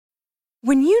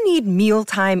When you need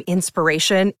mealtime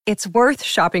inspiration, it's worth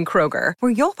shopping Kroger,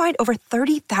 where you'll find over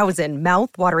 30,000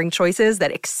 mouth-watering choices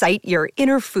that excite your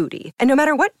inner foodie. And no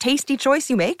matter what tasty choice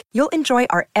you make, you'll enjoy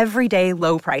our everyday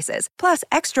low prices, plus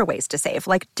extra ways to save,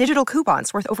 like digital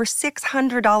coupons worth over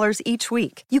 $600 each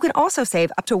week. You can also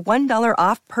save up to $1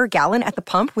 off per gallon at the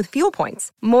pump with fuel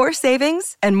points. More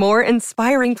savings and more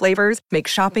inspiring flavors make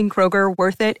shopping Kroger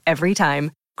worth it every time.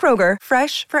 Kroger,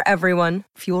 fresh for everyone.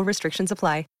 Fuel restrictions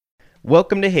apply.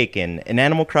 Welcome to Haken, an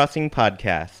Animal Crossing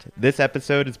podcast. This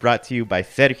episode is brought to you by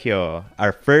Sergio,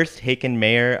 our first Haken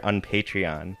mayor on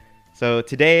Patreon. So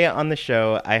today on the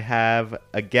show, I have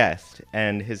a guest,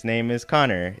 and his name is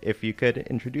Connor. If you could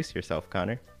introduce yourself,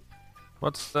 Connor.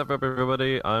 What's up,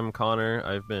 everybody? I'm Connor.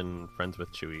 I've been friends with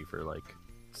Chewy for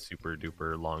super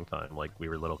duper long time. Like, we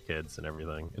were little kids and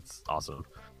everything. It's awesome.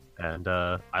 And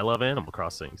I love Animal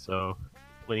Crossing. So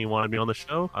when he wanted me on the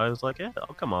show, I was like, yeah,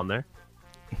 I'll come on there.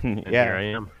 And Yeah. here I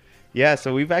am. Yeah,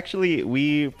 so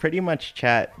we pretty much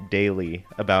chat daily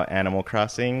about Animal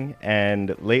Crossing,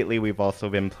 and lately we've also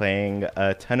been playing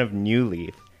a ton of New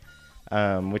Leaf,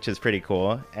 which is pretty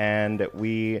cool. And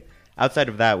outside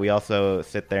of that, we also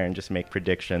sit there and just make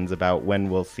predictions about when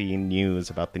we'll see news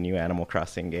about the new Animal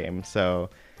Crossing game. So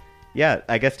yeah,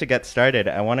 I guess to get started,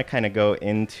 I want to kind of go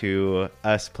into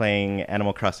us playing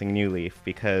Animal Crossing New Leaf,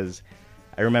 because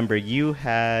I remember you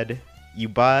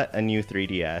bought a new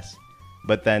 3DS,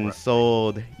 but then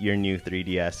sold your new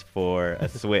 3DS for a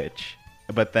Switch.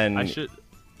 But then I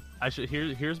should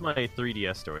here's my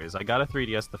 3DS stories. I got a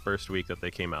 3DS the first week that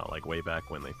they came out, like way back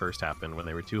when they first happened, when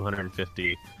they were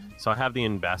 $250. So I have the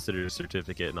ambassador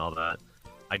certificate and all that.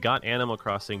 I got Animal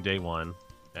Crossing day one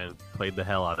and played the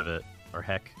hell out of it, or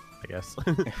heck, I guess.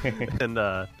 And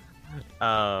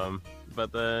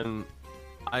but then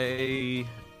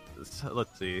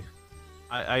let's see.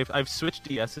 I've switched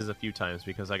DSs a few times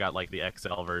because I got like the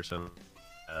XL version,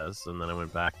 and then I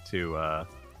went back to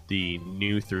the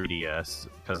new 3DS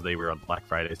because they were on Black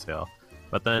Friday sale.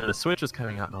 But then the Switch was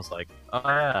coming out, and I was like, oh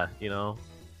yeah,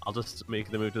 I'll just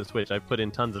make the move to the Switch. I've put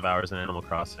in tons of hours in Animal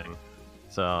Crossing,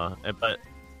 but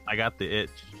I got the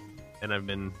itch, and I've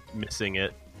been missing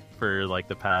it for like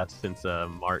the past since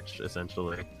March,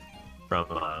 essentially, from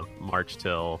March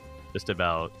till just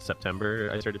about September.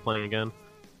 I started playing again.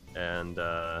 And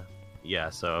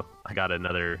so I got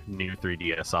another new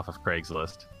 3DS off of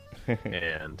Craigslist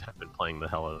and have been playing the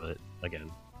hell out of it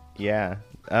again. Yeah.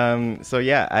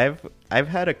 I've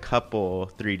had a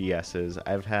couple 3DSs.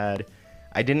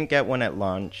 I didn't get one at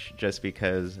launch just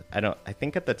because I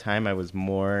think at the time I was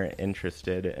more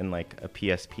interested in like a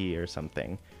PSP or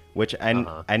something, which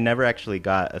I never actually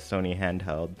got a Sony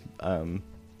handheld.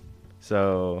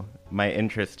 So my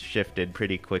interest shifted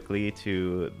pretty quickly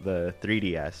to the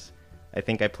 3DS. I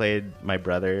think I played my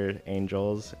brother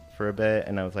Angels for a bit,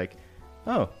 and I was like,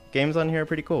 oh, games on here are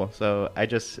pretty cool. So I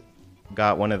just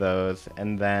got one of those,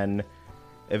 and then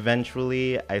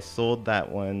eventually I sold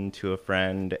that one to a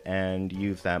friend and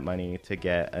used that money to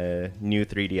get a new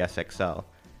 3DS XL.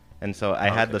 And so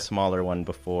I had the smaller one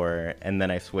before, and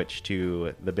then I switched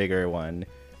to the bigger one.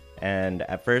 And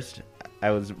at first,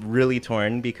 I was really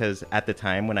torn because at the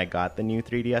time when I got the new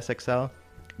 3DS XL,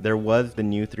 there was the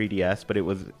new 3DS, but it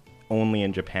was only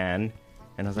in Japan.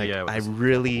 And I was like,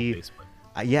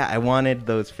 I wanted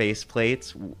those face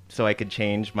plates so I could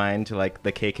change mine to like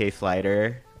the KK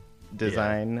slider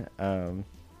design. Yeah.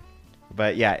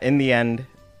 But yeah, in the end,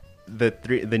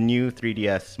 the new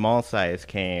 3DS small size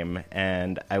came,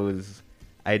 and I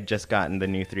had just gotten the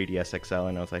new 3DS XL,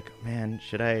 and I was like, man,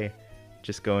 should I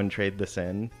just go and trade this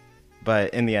in?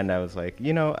 But in the end, I was like,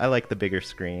 I like the bigger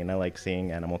screen. I like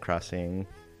seeing Animal Crossing.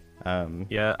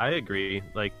 Yeah, I agree.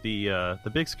 Like the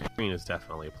big screen is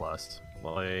definitely a plus.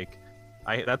 Like,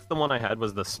 that's the one I had,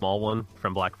 was the small one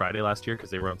from Black Friday last year because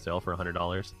they were on sale for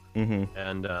 $100. Mm-hmm.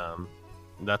 And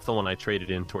that's the one I traded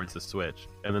in towards the Switch.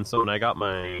 And then so when I got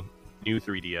my new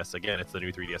 3DS, again, it's the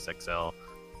new 3DS XL.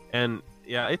 And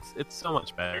yeah, it's so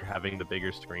much better having the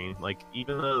bigger screen. Like,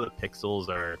 even though the pixels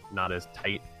are not as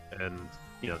tight and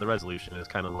the resolution is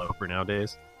kind of low for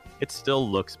nowadays, it still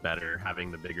looks better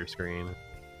having the bigger screen,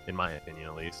 in my opinion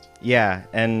at least. Yeah,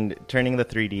 and turning the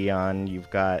 3D on, you've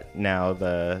got now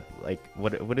the, like,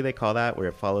 what do they call that, where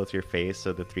it follows your face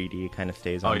so the 3D kind of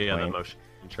stays on point? Oh yeah, the motion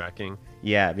tracking.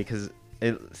 Yeah, because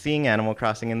seeing Animal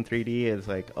Crossing in 3D is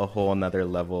like a whole nother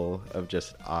level of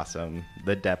just awesome.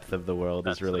 The depth of the world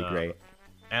is really great.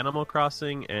 Animal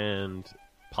Crossing and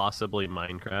possibly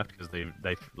Minecraft, because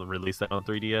they released that on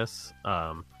 3DS.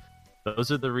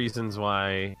 Those are the reasons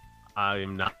why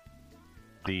I'm not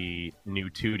the new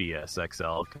 2DS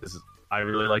XL, because I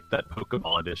really like that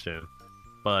Pokeball edition.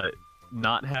 But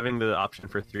not having the option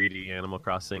for 3D Animal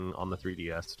Crossing on the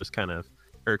 3DS just kind of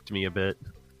irked me a bit.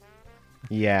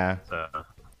 Yeah, So,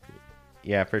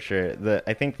 yeah, for sure.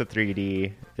 I think the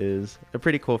 3D is a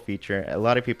pretty cool feature. A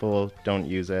lot of people don't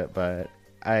use it, but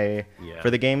Yeah.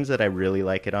 for the games that I really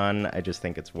like it on, I just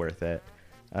think it's worth it.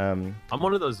 I'm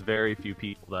one of those very few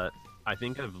people that I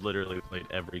think I've literally played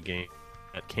every game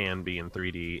that can be in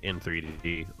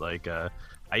 3D. Like, I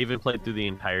even played through the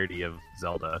entirety of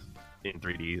Zelda in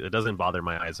 3D. It doesn't bother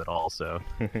my eyes at all. So,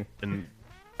 and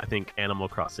I think Animal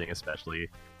Crossing, especially,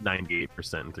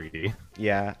 98% in 3D.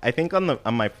 Yeah, I think on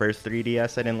my first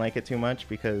 3DS, I didn't like it too much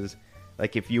because,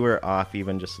 like, if you were off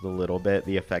even just a little bit,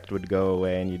 the effect would go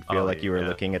away and you'd feel like you were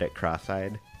looking at it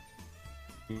cross-eyed.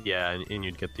 Yeah, and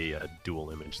you'd get the dual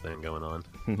image thing going on.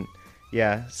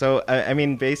 Yeah, so, I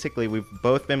mean, basically, we've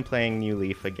both been playing New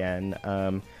Leaf again.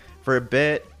 For a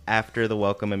bit after the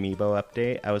Welcome Amiibo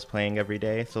update, I was playing every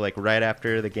day. So, like, right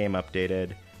after the game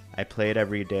updated, I played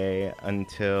every day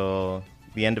until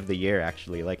the end of the year,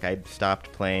 actually. Like, I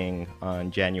stopped playing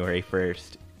on January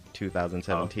 1st,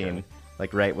 2017. Okay.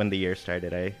 Like, right when the year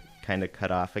started, I kind of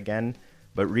cut off again.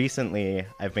 But recently,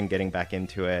 I've been getting back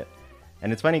into it.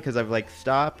 And it's funny because I've, like,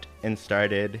 stopped and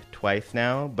started twice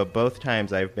now, but both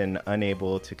times I've been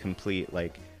unable to complete,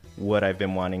 like, what I've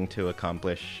been wanting to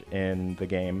accomplish in the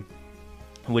game.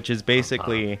 Which is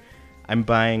basically, I'm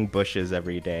buying bushes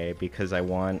every day because I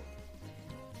want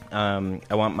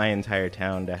my entire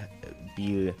town to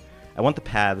be... I want the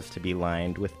paths to be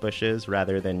lined with bushes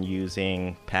rather than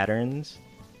using patterns.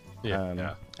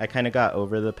 Yeah. I kind of got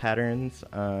over the patterns.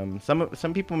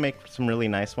 Some people make some really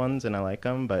nice ones, and I like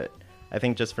them, but I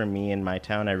think just for me in my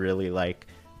town, I really like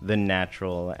the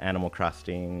natural Animal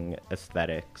Crossing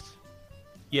aesthetics.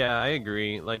 Yeah, I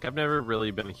agree. Like, I've never really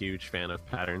been a huge fan of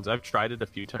patterns. I've tried it a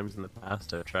few times in the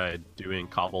past. I've tried doing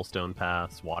cobblestone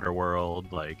paths, water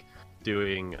world, like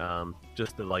doing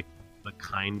just the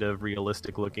kind of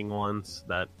realistic looking ones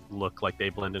that look like they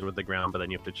blend in with the ground, but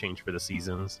then you have to change for the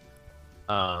seasons.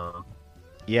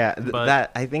 Yeah,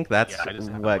 but- I think that's I just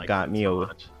haven't what liked got it me. so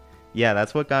much. Yeah,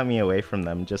 that's what got me away from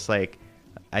them. Just like,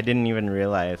 I didn't even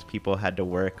realize people had to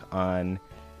work on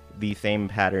the same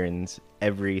patterns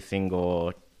every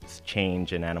single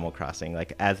change in Animal Crossing.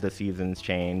 Like, as the seasons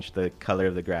change, the color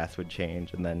of the grass would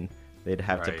change, and then they'd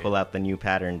have to Right. pull out the new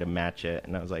pattern to match it.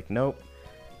 And I was like, nope,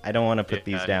 I don't want to put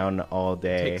these Yeah, down all It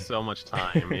day. takes so much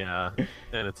time, yeah.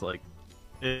 And it's like,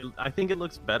 I think it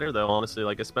looks better though, honestly.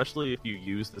 Like, especially if you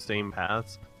use the same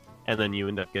paths, and then you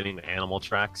end up getting the animal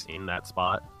tracks in that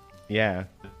spot, Yeah.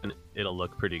 and it'll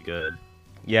look pretty good.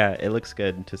 Yeah, it looks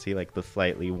good to see, like, the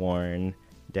slightly worn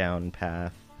down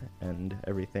path and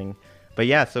everything. But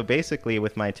yeah, so basically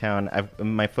with my town,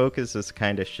 my focus has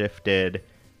kind of shifted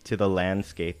to the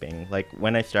landscaping. Like,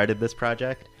 when I started this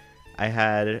project, I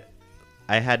had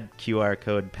QR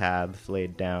code paths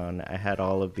laid down. I had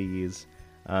all of these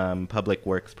public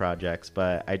works projects,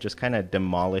 but I just kind of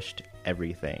demolished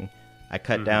everything. I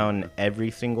cut down every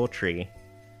single tree.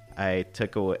 I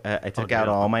took out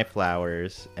all my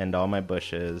flowers and all my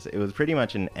bushes. It was pretty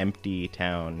much an empty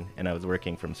town, and I was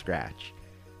working from scratch.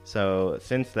 So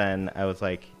since then, I was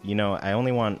like, I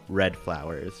only want red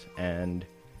flowers, and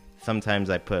sometimes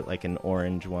I put like an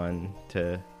orange one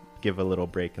to give a little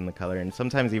break in the color, and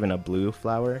sometimes even a blue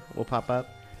flower will pop up.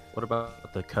 What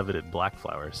about the coveted black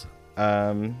flowers?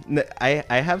 I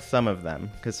have some of them,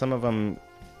 because some of them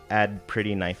add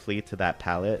pretty nicely to that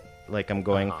palette. Like, I'm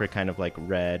going for kind of like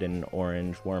red and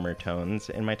orange warmer tones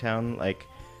in my town. Like,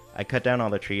 I cut down all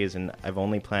the trees, and I've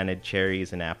only planted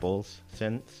cherries and apples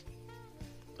since.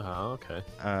 Oh, okay.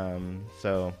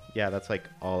 So yeah, that's like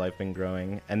all I've been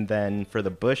growing. And then for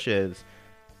the bushes,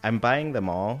 I'm buying them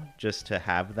all just to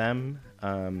have them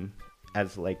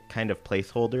as like kind of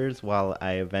placeholders, while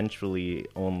I eventually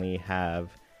only have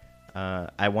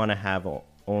I want to have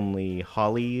only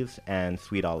hollies and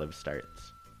sweet olive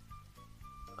starts.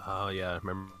 Oh, yeah, I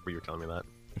remember you were telling me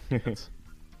that.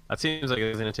 That seems like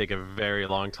it's going to take a very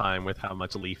long time with how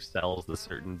much Leaf sells the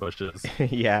certain bushes.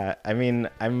 Yeah, I mean,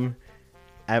 I'm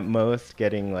at most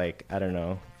getting like, I don't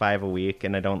know, 5 a week,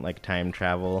 and I don't like time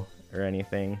travel or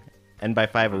anything. And by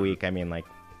 5 a week, I mean like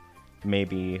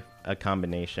maybe a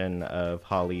combination of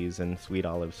hollies and sweet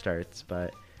olive starts.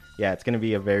 But yeah, it's going to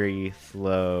be a very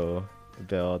slow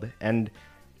build. And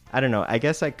I don't know, I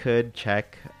guess I could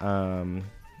check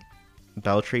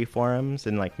Beltree forums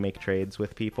and like make trades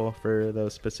with people for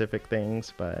those specific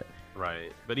things, but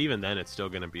Right. But even then, it's still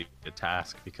going to be a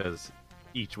task because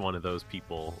each one of those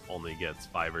people only gets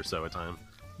 5 or so a time.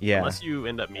 Yeah. Unless you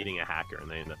end up meeting a hacker and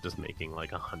they end up just making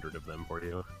like 100 of them for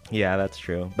you. Yeah, that's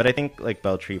true. But I think like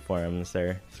Beltree forums,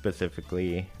 they're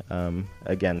specifically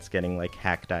against getting like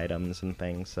hacked items and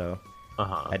things. So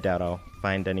I doubt I'll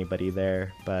find anybody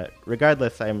there. But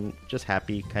regardless, I'm just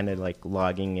happy kind of like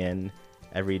logging in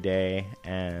every day.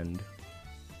 And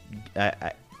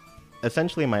I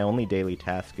essentially my only daily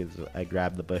task is I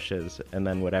grab the bushes, and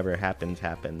then whatever happens,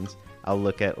 happens. I'll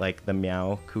look at like the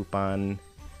Meow coupon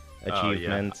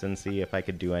achievements and see if I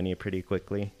could do any pretty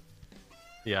quickly.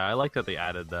 Yeah, I like that they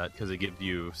added that because it gives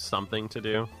you something to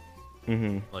do.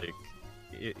 Mm-hmm. Like,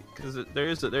 because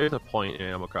there's a point in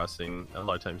Animal Crossing a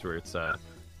lot of times where it's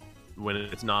when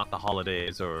it's not the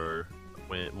holidays or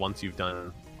once you've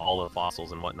done all the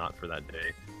fossils and whatnot for that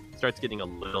day, it starts getting a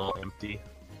little empty.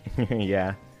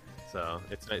 Yeah. So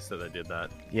it's nice that they did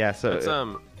that. Yeah. So it's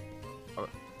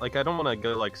like I don't want to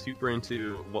go like super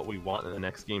into what we want in the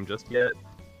next game just yet.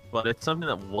 But it's something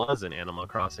that was in Animal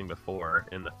Crossing before,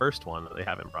 in the first one that they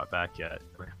haven't brought back yet.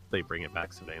 They bring it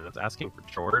back someday, and that's asking for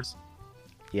chores.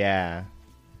 Yeah.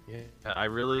 Yeah, I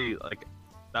really, like,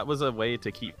 that was a way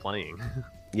to keep playing.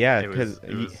 Yeah, because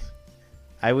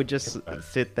I would just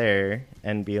sit there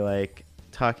and be, like,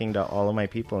 talking to all of my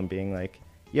people and being like,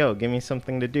 yo, give me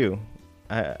something to do.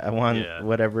 I want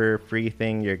whatever free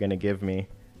thing you're going to give me.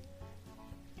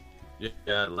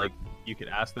 Yeah, like, you could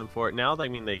ask them for it. Now, I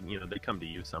mean, they come to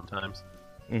you sometimes.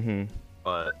 Mm-hmm.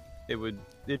 But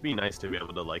it'd be nice to be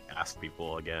able to like ask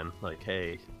people again, like,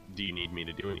 hey, do you need me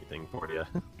to do anything for you?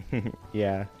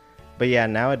 Yeah. But yeah,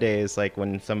 nowadays, like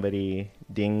when somebody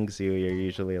dings you, you're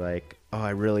usually like, oh,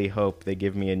 I really hope they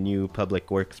give me a new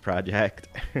public works project.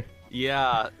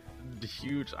 Yeah,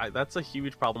 that's a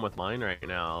huge problem with mine right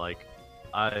now. Like,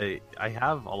 I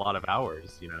have a lot of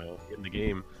hours, in the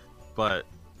game, but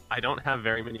I don't have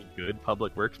very many good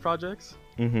public works projects.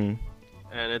 Mm-hmm.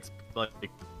 And it's like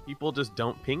people just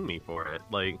don't ping me for it.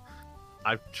 Like,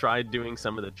 I've tried doing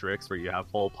some of the tricks where you have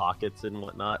full pockets and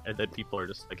whatnot, and then people are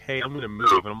just like, hey, I'm gonna move,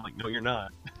 and I'm like, no, you're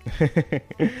not.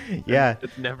 Yeah.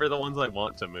 It's never the ones I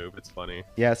want to move. It's funny.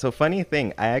 Yeah, so funny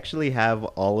thing, I actually have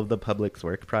all of the public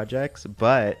work projects,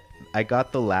 but I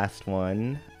got the last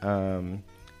one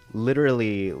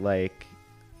literally like,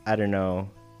 I don't know,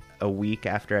 a week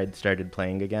after I'd started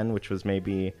playing again, which was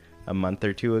maybe a month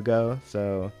or two ago.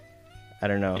 So I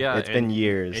don't know. Yeah, it's been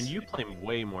years. And you play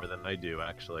way more than I do,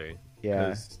 actually. Yeah.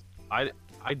 'Cause I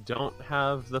don't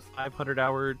have the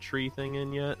 500-hour tree thing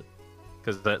in yet.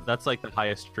 Because that's like the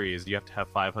highest tree is you have to have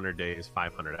 500 days,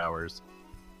 500 hours.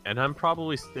 And I'm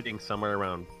probably sitting somewhere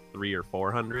around 300 or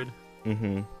 400.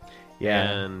 Mm-hmm.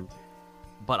 Yeah.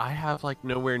 But I have like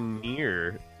nowhere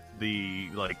near the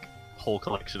like whole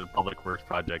collection of public works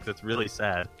projects. It's really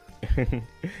sad.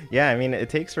 Yeah, I mean, it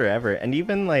takes forever. And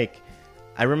even like,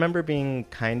 I remember being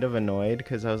kind of annoyed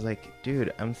because I was like,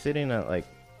 dude, I'm sitting at like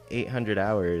 800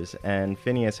 hours and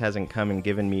Phineas hasn't come and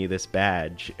given me this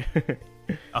badge.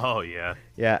 Oh, yeah.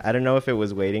 Yeah, I don't know if it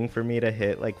was waiting for me to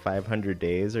hit like 500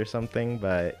 days or something,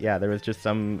 but yeah, there was just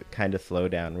some kind of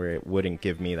slowdown where it wouldn't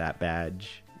give me that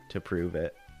badge to prove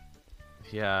it.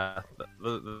 Yeah,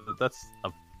 that's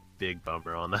a big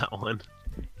bummer on that one.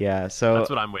 Yeah, so that's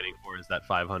what I'm waiting for, is that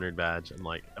 500 badge. I'm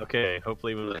like, okay,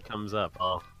 hopefully when that comes up,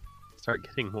 I'll start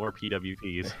getting more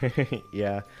PWPs.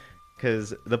 Yeah,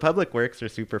 because the public works are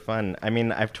super fun. I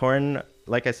mean,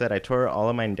 like I said, I tore all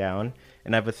of mine down,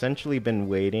 and I've essentially been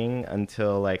waiting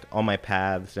until like all my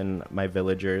paths and my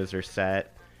villagers are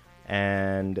set,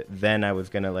 and then I was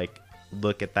gonna like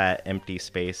look at that empty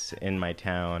space in my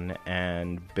town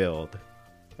and build,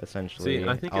 essentially. See,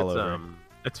 I think all over.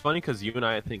 It's funny because you and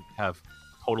I think have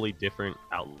totally different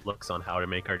outlooks on how to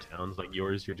make our towns. Like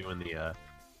yours, you're doing the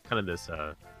kind of this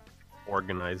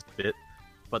organized bit,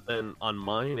 but then on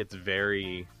mine, it's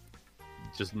very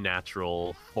just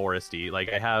natural foresty.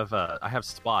 Like I have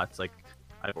spots, like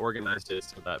I've organized it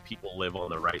so that people live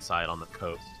on the right side on the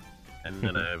coast, and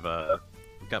then I've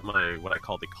got my what I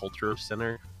call the culture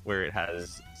center, where it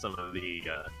has some of the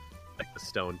like the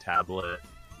stone tablet,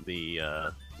 the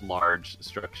large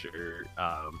structure,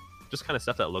 just kind of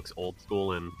stuff that looks old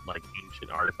school and like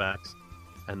ancient artifacts,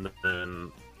 and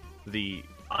then the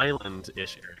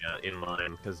island-ish area in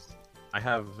mine, because I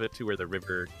have it to where the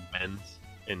river bends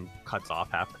and cuts off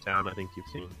half the town. I think you've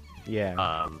seen.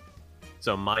 Yeah.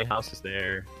 So my house is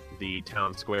there, the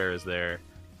town square is there,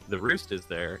 the roost is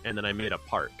there, and then I made a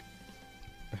park.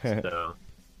 So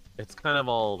it's kind of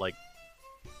all like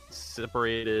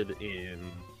separated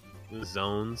in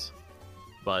zones,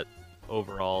 but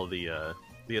overall the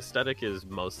aesthetic is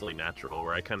mostly natural,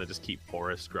 where I kind of just keep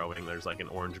forests growing. There's like an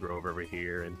orange grove over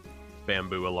here and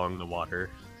bamboo along the water.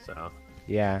 So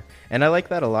Yeah, and I like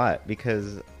that a lot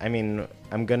because I mean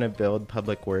I'm gonna build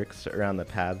public works around the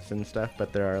paths and stuff,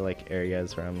 but there are like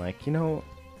areas where I'm like,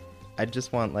 I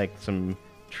just want like some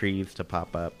trees to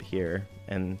pop up here,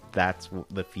 and that's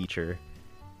the feature.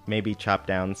 Maybe chop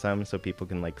down some so people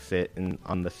can like sit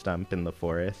on the stump in the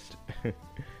forest.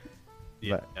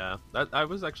 Yeah, But yeah. I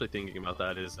was actually thinking about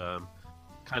that is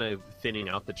kind of thinning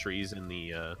out the trees in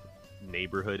the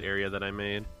neighborhood area that I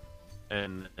made,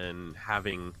 and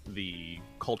having the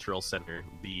cultural center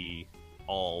be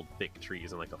all thick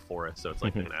trees and like a forest, so it's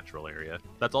like a natural area.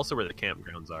 That's also where the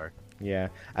campgrounds are. yeah,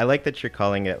 I like that you're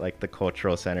calling it like the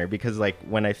cultural center because like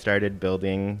when I started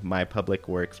building my public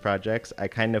works projects, I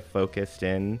kind of focused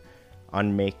in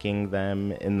on making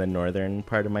them in the northern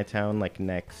part of my town, like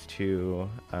next to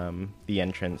the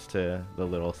entrance to the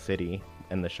little city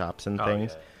and the shops and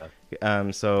things.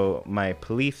 Yeah. So my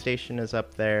police station is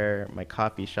up there, my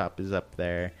coffee shop is up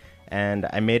there, and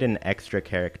I made an extra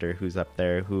character who's up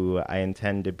there who I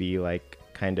intend to be like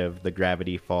kind of the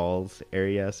Gravity Falls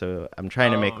area. So I'm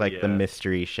trying to make like the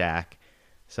Mystery Shack.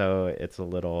 So it's a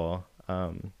little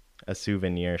a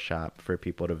souvenir shop for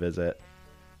people to visit.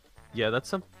 Yeah, that's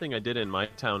something I did in my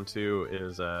town too.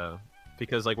 Is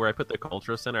because like where I put the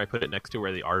cultural center, I put it next to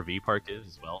where the RV park is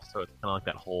as well. So it's kind of like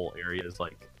that whole area is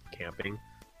like camping.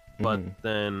 But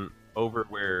then over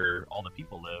where all the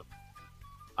people live,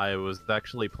 I was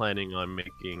actually planning on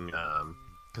making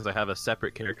because I have a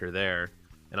separate character there,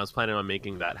 and I was planning on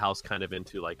making that house kind of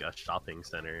into like a shopping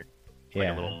center, like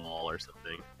a little mall or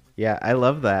something. Yeah, I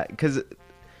love that because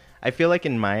I feel like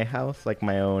in my house, like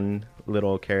my own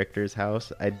little character's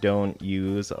house, I don't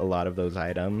use a lot of those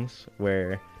items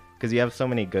because you have so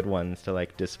many good ones to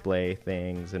like display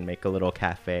things and make a little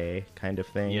cafe kind of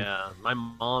thing. Yeah, my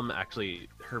mom actually,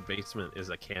 her basement is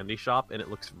a candy shop, and it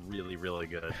looks really, really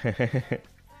good.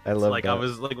 I love like that. I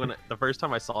was like the first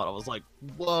time I saw it, I was like,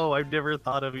 "Whoa! I've never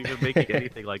thought of even making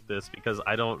anything like this because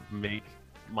I don't make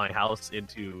my house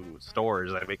into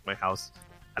stores. I make my house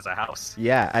as a house."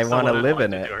 Yeah, I want to live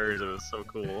in it. Hers, it was so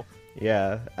cool.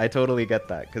 Yeah, I totally get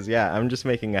that because yeah, I'm just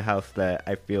making a house that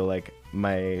I feel like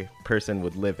my person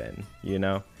would live in,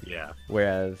 Yeah.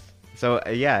 Whereas, so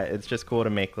yeah, it's just cool to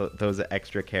make those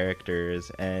extra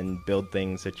characters and build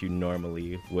things that you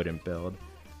normally wouldn't build.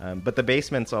 But the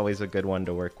basement's always a good one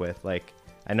to work with. Like,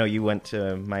 I know you went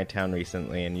to my town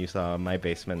recently and you saw my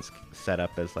basement's set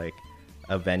up as like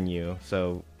a venue.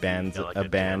 So like a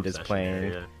band is playing.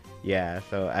 Area. Yeah,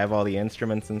 so I have all the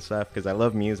instruments and stuff because I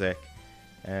love music.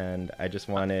 And I just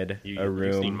wanted a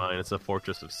room. You've seen mine. It's a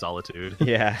Fortress of Solitude.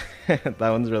 Yeah, that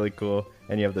one's really cool.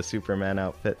 And you have the Superman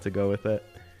outfit to go with it.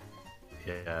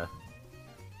 Yeah.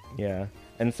 Yeah.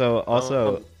 And so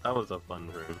also... that was a fun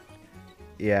room.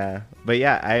 Yeah. But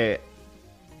yeah,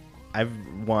 I've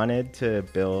wanted to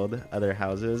build other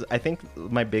houses. I think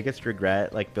my biggest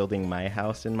regret, like building my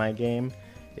house in my game,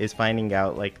 is finding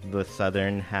out like the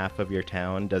southern half of your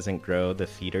town doesn't grow the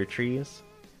cedar trees.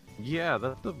 Yeah,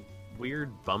 that's a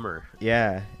weird bummer.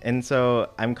 Yeah, and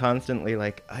so I'm constantly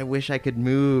like, I wish I could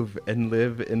move and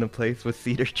live in a place with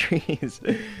cedar trees.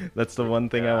 That's the one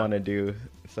thing I want to do.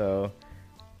 So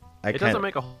it doesn't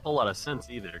make a whole lot of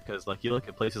sense either, because like you look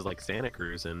at places like Santa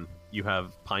Cruz and you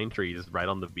have pine trees right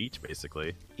on the beach,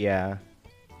 basically. Yeah,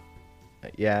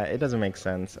 it doesn't make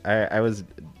sense. That was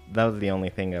the only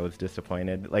thing I was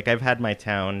disappointed. Like I've had my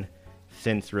town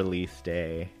since release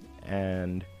day,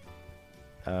 and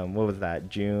what was that?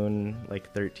 June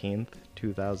 13th,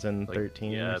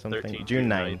 2013 or something. 13th, June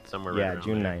 9th. somewhere. Yeah, right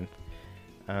June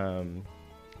 9th.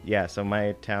 Yeah, so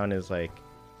my town is like,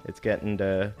 it's getting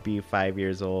to be 5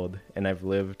 years old, and I've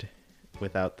lived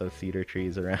without those cedar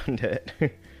trees around it.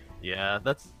 Yeah,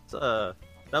 that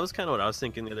was kind of what I was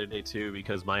thinking the other day too,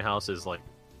 because my house is like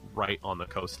right on the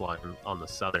coastline on the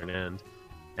southern end,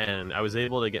 and I was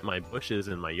able to get my bushes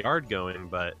in my yard going,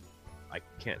 but I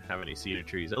can't have any cedar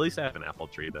trees. At least I have an apple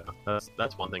tree though.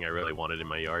 That's one thing I really wanted in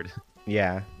my yard.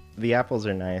 Yeah, the apples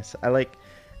are nice.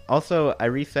 I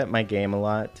reset my game a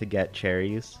lot to get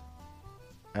cherries,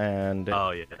 and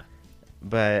oh yeah,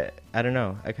 but I don't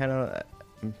know. I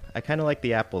kind of like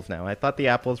the apples now. I thought the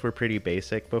apples were pretty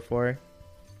basic before,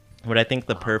 but I think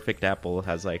the perfect apple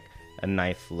has like a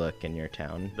nice look in your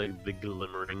town. The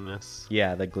glimmeringness.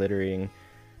 Yeah, the glittering.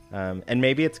 And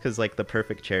maybe it's because like the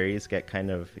perfect cherries get kind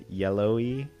of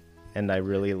yellowy, and I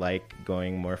really like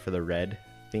going more for the red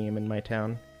theme in my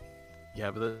town.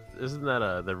 Yeah, but isn't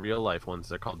that the real life ones?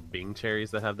 They're called Bing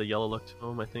cherries that have the yellow look to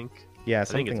them, I think. Yeah, I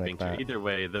think something it's like Bing that. cherry. Either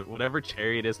way, whatever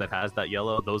cherry it is that has that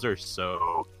yellow, those are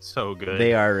so good.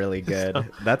 They are really good.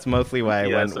 That's mostly why I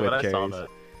went so with when I cherries. saw that,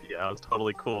 yeah, I was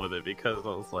totally cool with it because I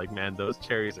was like, man, those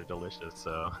cherries are delicious.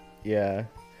 So Yeah.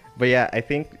 But yeah, I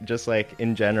think just like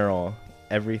in general,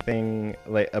 everything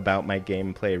like about my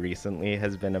gameplay recently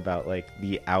has been about like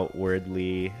the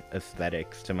outwardly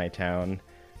aesthetics to my town.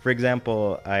 For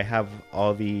example, I have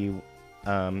all the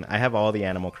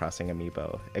Animal Crossing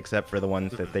amiibo except for the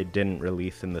ones that they didn't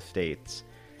release in the States.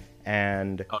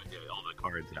 And Oh yeah, all the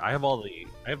cards. I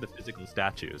have the physical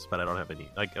statues, but I don't have any.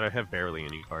 Like I have barely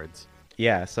any cards.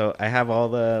 yeah, so I have all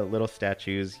the little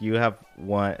statues. You have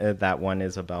one, that one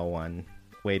Isabelle one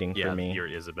waiting Yeah, for me. you're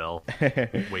Isabel,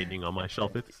 waiting on my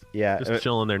shelf. It's Yeah, just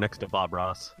chilling there next to Bob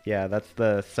Ross. yeah, that's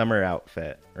the summer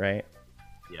outfit, right?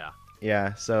 Yeah.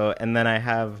 Yeah, so and then I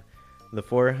have the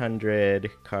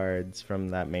 400 cards from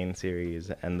that main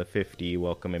series and the 50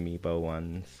 Welcome Amiibo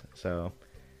ones. So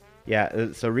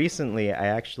yeah, so recently I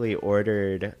actually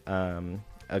ordered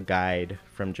a guide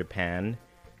from Japan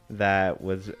that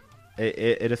was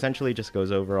it essentially just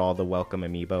goes over all the Welcome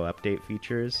Amiibo update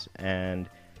features, and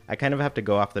I kind of have to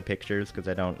go off the pictures because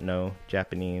I don't know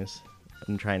Japanese.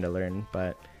 I'm trying to learn,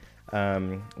 but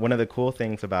one of the cool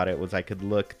things about it was I could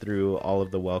look through all of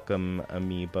the Welcome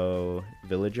Amiibo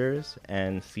villagers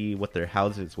and see what their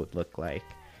houses would look like,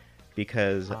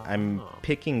 because I'm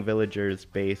picking villagers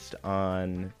based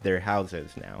on their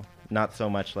houses now, not so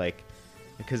much like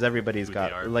because everybody's Who they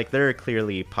got are. like there are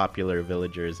clearly popular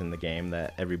villagers in the game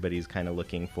that everybody's kind of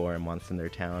looking for and wants in their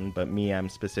town, but me, I'm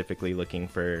specifically looking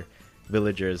for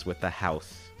villagers with the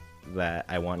house that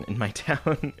I want in my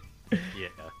town. Yeah.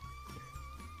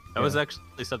 That was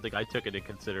actually something I took into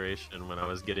consideration when I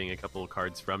was getting a couple of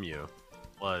cards from you.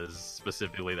 Was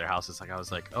specifically their houses. Like I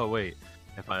was like, oh wait,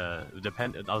 if I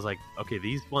I was like, okay,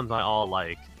 these ones I all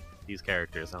like these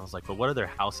characters. And I was like, but what do their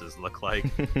houses look like?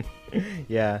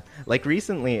 Yeah, like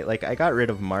recently, like I got rid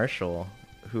of Marshall,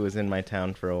 who was in my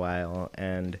town for a while,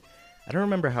 and I don't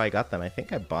remember how I got them. I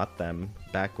think I bought them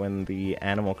back when the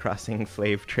Animal Crossing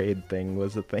slave trade thing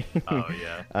was a thing. Oh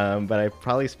yeah. But I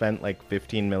probably spent like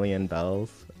 15 million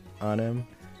bells on him.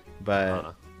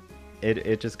 But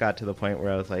it just got to the point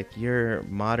where I was like, your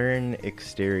modern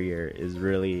exterior is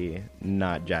really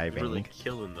not jiving. Really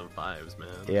killing the vibes, man.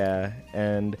 Yeah,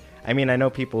 and I mean, I know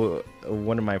people,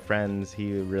 one of my friends,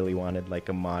 he really wanted like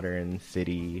a modern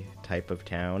city type of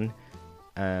town.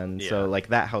 And so Yeah. like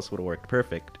that house would have worked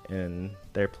perfect in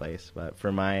their place. But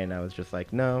for mine, I was just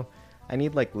like, no, I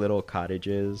need like little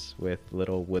cottages with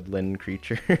little woodland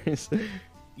creatures.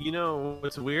 You know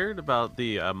what's weird about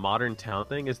the modern town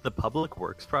thing is the public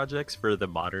works projects for the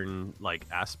modern like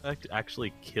aspect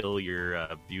actually kill your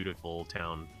beautiful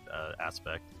town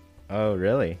aspect. Oh,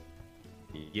 really?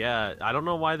 Yeah, I don't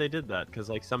know why they did that because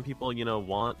like some people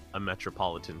want a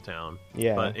metropolitan town.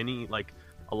 Yeah. But any like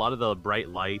a lot of the bright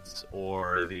lights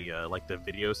or the like the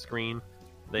video screen,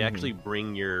 they actually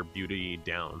bring your beauty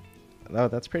down. Oh,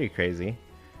 that's pretty crazy.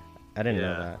 I didn't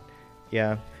know Yeah. that.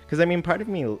 Yeah, because I mean, part of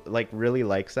me like really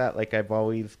likes that. Like, I've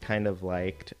always kind of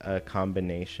liked a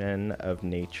combination of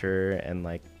nature and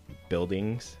like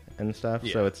buildings and stuff.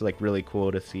 So Yeah. it's like really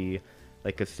cool to see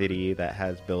like a city that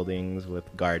has buildings with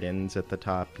gardens at the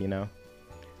top, you know?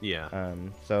 Yeah.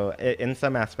 So in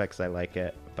some aspects I like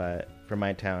it, but for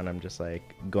my town I'm just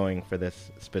like going for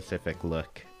this specific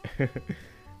look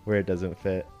where it doesn't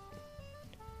fit.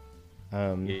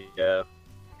 Yeah.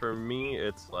 For me,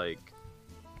 it's like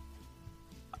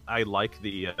I like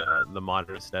the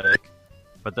modern aesthetic,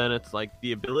 but then it's like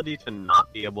the ability to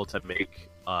not be able to make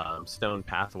stone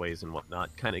pathways and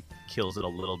whatnot kind of kills it a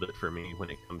little bit for me when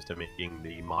it comes to making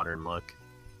the modern look.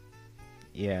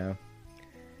 Yeah.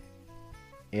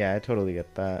 Yeah, I totally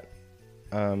get that.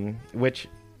 Which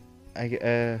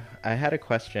I had a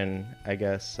question, I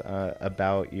guess,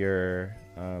 about your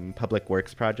public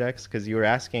works projects, because you were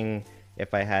asking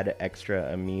if I had extra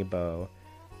amiibo,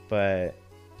 but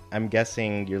I'm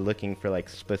guessing you're looking for like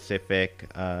specific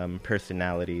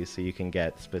personalities so you can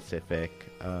get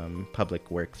specific public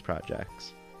works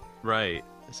projects. Right.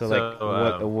 So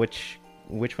like,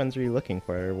 which ones are you looking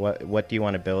for? What do you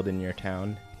want to build in your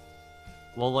town?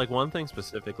 Well, like one thing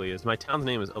specifically is my town's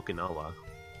name is Okinawa.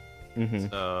 Mm-hmm.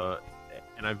 So,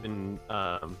 and I've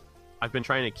been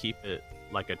trying to keep it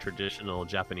like a traditional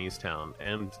Japanese town,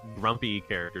 and grumpy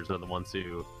characters are the ones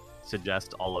who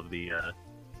suggest all of the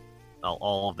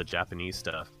Japanese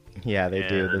stuff. Yeah, they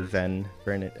do the And Zen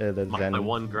the Zen. My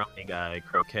one grumpy guy,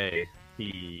 Croquet,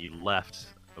 he left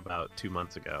about 2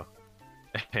 months ago,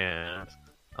 and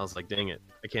I was like, dang it,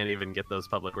 I can't even get those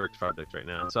public works projects right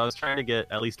now. So I was trying to get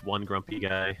at least one grumpy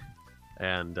guy,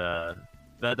 and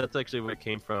that's actually what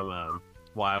came from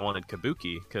why I wanted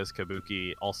Kabuki, because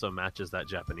Kabuki also matches that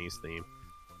Japanese theme,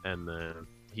 and then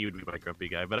he would be my grumpy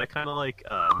guy. But I kind of like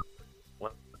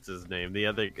what's his name? The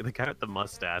guy with the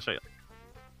mustache.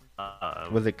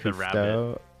 Was it the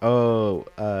rabbit. Cousteau?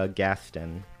 Oh,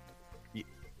 Gaston.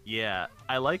 Yeah,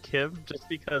 I like him just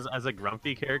because as a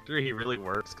grumpy character, he really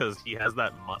works because he has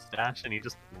that mustache and he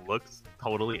just looks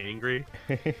totally angry.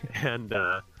 And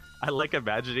I like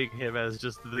imagining him as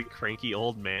just the cranky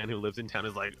old man who lives in town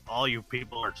is like, all you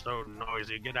people are so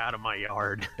noisy, get out of my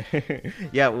yard.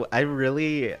 Yeah, I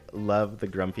really love the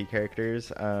grumpy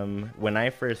characters. When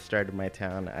I first started my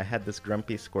town, I had this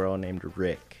grumpy squirrel named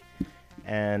Rick.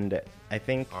 And I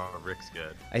think Rick's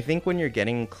good. I think when you're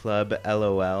getting Club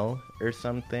LOL or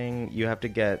something, you have to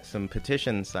get some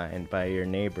petitions signed by your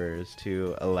neighbors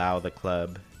to allow the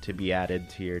club to be added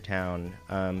to your town.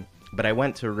 But I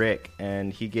went to Rick,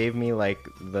 and he gave me like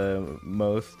the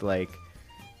most like.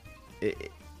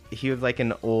 He was like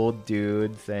an old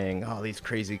dude saying, "Oh, these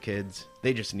crazy kids,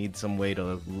 they just need some way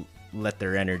to let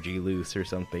their energy loose or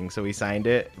something." So we signed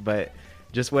it, but.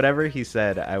 Just whatever he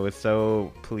said, I was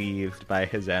so pleased by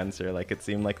his answer. Like, it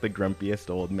seemed like the grumpiest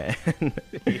old man.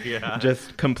 Yeah.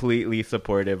 Just completely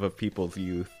supportive of people's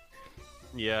youth.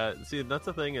 Yeah, see, that's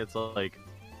the thing. It's like,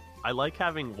 I like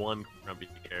having one grumpy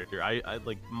character. I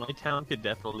like, my town could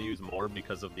definitely use more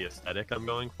because of the aesthetic I'm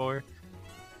going for.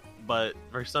 But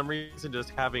for some reason,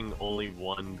 just having only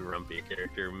one grumpy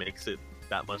character makes it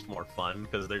that much more fun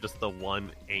because they're just the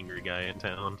one angry guy in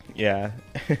town. Yeah.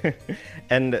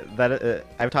 And that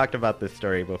I've talked about this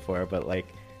story before, but like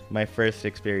my first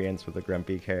experience with a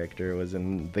grumpy character was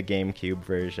in the GameCube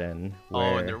version.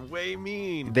 Oh, and they're way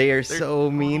mean. They're so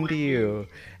mean to you. Mean.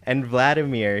 And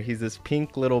Vladimir, he's this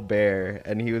pink little bear,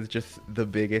 and he was just the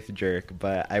biggest jerk,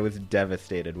 but I was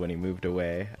devastated when he moved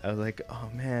away. I was like, oh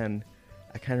man,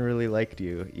 I kind of really liked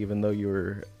you, even though you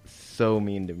were so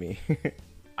mean to me.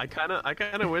 I kind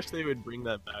of wish they would bring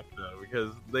that back though,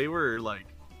 because they were like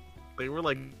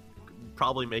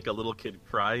probably make a little kid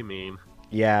cry mean.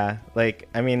 Yeah, like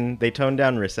I mean, they toned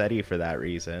down Rossetti for that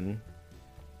reason.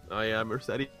 Oh yeah,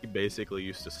 Rossetti basically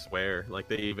used to swear. Like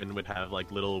they even would have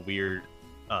like little weird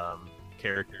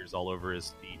characters all over his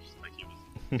speech, like he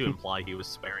was to imply he was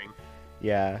swearing.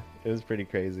 Yeah, it was pretty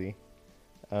crazy.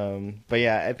 But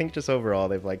yeah, I think just overall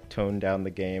they've like toned down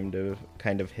the game to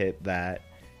kind of hit that.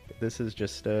 This is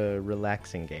just a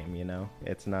relaxing game, you know?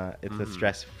 It's not, it's a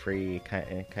stress-free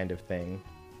kind of thing.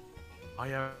 Oh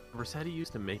yeah, Rossetti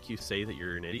used to make you say that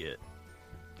you're an idiot.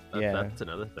 Yeah. That's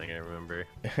another thing I remember.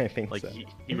 I think like, so.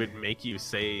 He would make you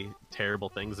say terrible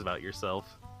things about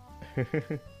yourself.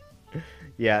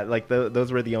 Yeah, like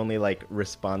those were the only like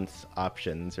response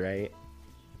options, right?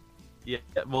 Yeah,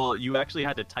 well, you actually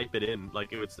had to type it in.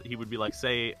 Like he would be like,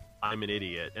 say, I'm an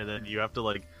idiot. And then you have to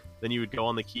like, then you would go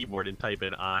on the keyboard and type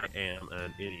in, I am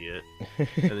an idiot.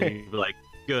 And then you'd be like,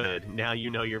 good, now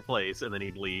you know your place. And then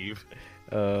he'd leave.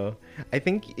 I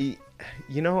think,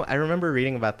 you know, I remember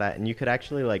reading about that, and you could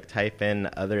actually like type in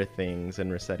other things,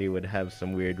 and Rossetti would have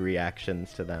some weird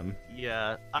reactions to them.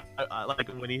 Yeah, I like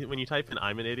when you type in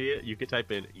 "I'm an idiot," you could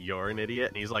type in "You're an idiot,"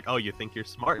 and he's like, "Oh, you think you're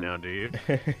smart now, do you?"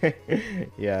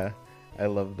 Yeah, I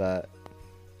love that.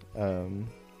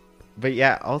 But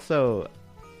yeah, also,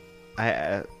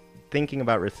 I thinking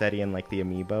about Rossetti and like the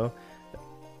amiibo.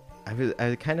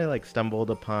 I kind of like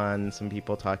stumbled upon some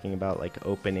people talking about like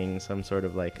opening some sort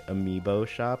of like amiibo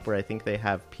shop where I think they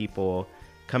have people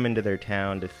come into their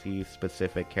town to see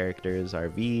specific characters'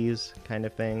 RVs kind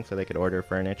of thing, so they could order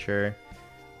furniture,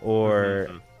 or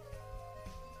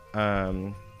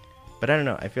but I don't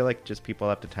know. I feel like just people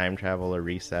have to time travel or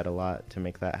reset a lot to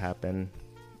make that happen.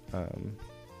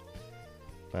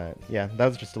 But yeah, that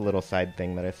was just a little side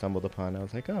thing that I stumbled upon. I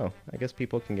was like, oh, I guess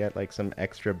people can get like some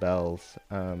extra bells.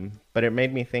 But it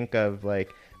made me think of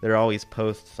like, there are always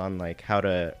posts on like how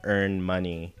to earn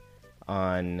money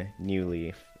on New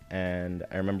Leaf. And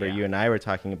I remember you and I were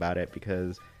talking about it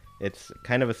because it's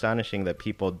kind of astonishing that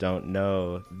people don't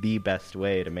know the best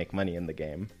way to make money in the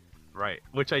game. Right,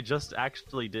 which I just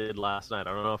actually did last night.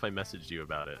 I don't know if I messaged you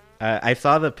about it. I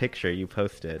saw the picture you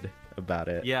posted about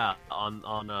it. Yeah, on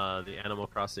the Animal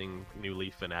Crossing New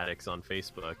Leaf Fanatics on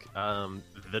Facebook.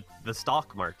 The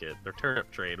stock market, the turnip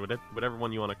trade, whatever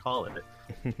one you want to call it.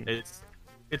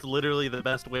 It's literally the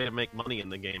best way to make money in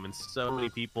the game, and so many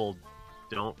people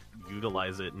don't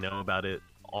utilize it, know about it,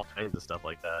 all kinds of stuff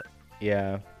like that.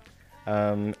 Yeah,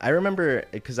 I remember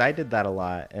because I did that a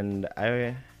lot, and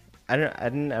I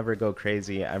didn't ever go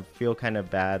crazy. I feel kind of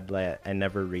bad that I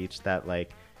never reached that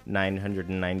like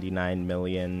 999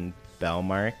 million bell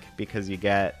mark, because you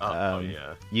get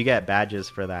you get badges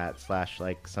for that /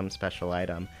 like some special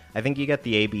item. I think you get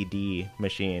the ABD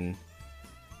machine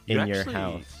in your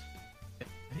house.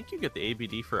 I think you get the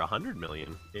ABD for 100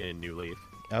 million in New Leaf.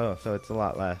 Oh, so it's a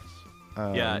lot less.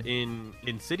 Yeah,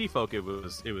 in City Folk it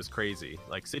was crazy.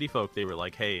 Like City Folk, they were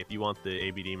like, hey, if you want the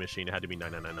ABD machine, it had to be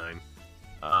 9999.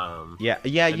 Yeah.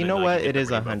 And You then, know like, what? get It the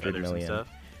is rainbow 100 feathers and million. stuff.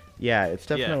 Yeah, it's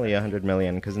definitely 100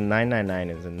 million because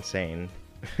 999 is insane.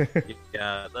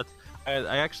 Yeah,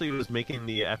 I actually was making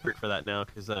the effort for that now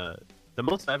because the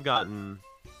most I've gotten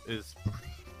is,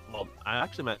 well, I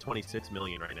actually am at 26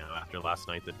 million right now after last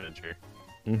night's adventure.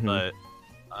 Mhm. But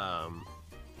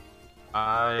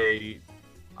I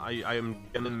am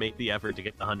gonna make the effort to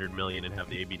get the 100 million and have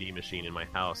the ABD machine in my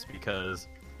house because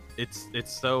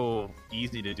it's so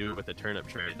easy to do it with a turnip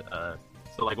trade.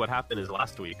 So like what happened is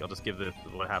last week, I'll just give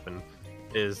what happened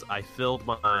is I filled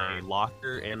my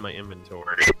locker and my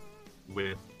inventory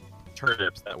with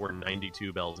turnips that were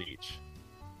 92 bells each.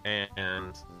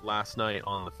 And last night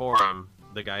on the forum,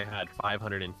 the guy had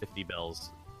 550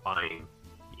 bells buying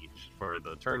each for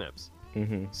the turnips.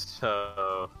 Mhm.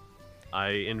 So I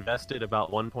invested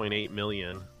about 1.8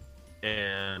 million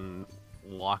and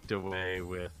walked away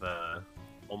with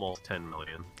almost 10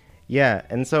 million. Yeah,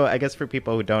 and so I guess for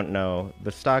people who don't know,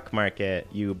 the stock market,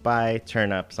 you buy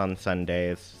turnips on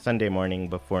Sundays, Sunday morning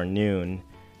before noon.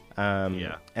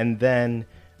 Yeah. And then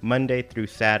Monday through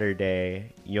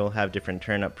Saturday, you'll have different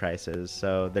turnip prices.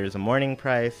 So there's a morning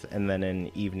price and then an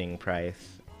evening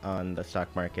price on the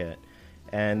stock market.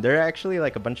 And there are actually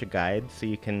like a bunch of guides so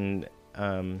you can,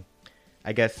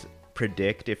 I guess,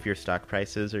 predict if your stock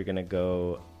prices are going to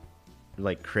go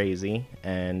like crazy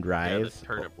and rise. Yeah, the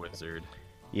turnip wizard.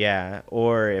 Yeah,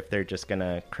 or if they're just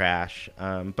gonna crash.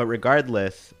 But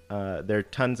regardless, there are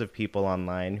tons of people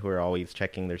online who are always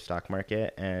checking their stock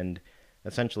market and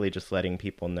essentially just letting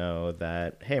people know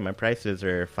that, hey, my prices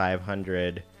are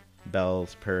 500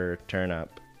 bells per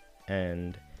turnip.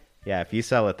 And yeah, if you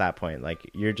sell at that point, like,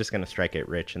 you're just gonna strike it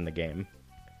rich in the game.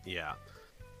 Yeah.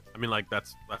 I mean, like,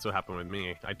 that's what happened with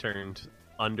me. I turned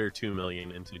under 2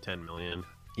 million into 10 million.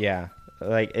 Yeah,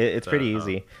 like, it's pretty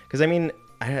easy. Because, I mean,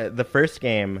 the first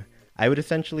game, I would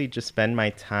essentially just spend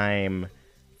my time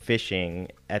fishing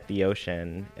at the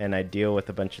ocean, and I'd deal with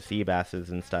a bunch of sea basses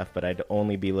and stuff, but I'd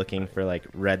only be looking for, like,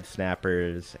 red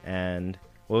snappers and...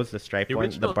 What was the striped one?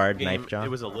 The barred knife jaw?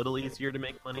 It was a little easier to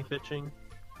make money fishing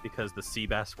because the sea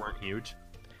bass weren't huge.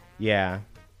 Yeah.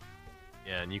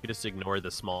 Yeah, and you could just ignore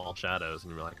the small shadows,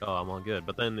 and you're like, oh, I'm all good.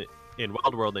 But then in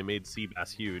Wild World, they made sea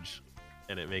bass huge,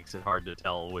 and it makes it hard to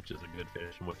tell which is a good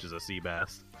fish and which is a sea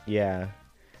bass. Yeah.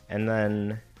 And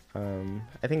then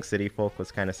I think City Folk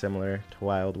was kind of similar to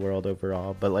Wild World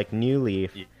overall, but like New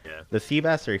Leaf, Yeah. the sea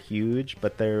bass are huge,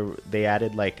 but they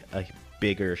added like a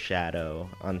bigger shadow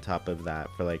on top of that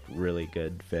for like really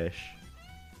good fish,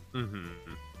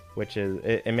 which is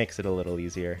it makes it a little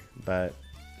easier. But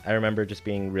I remember just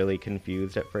being really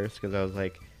confused at first because I was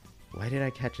like, why did I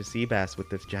catch a sea bass with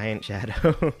this giant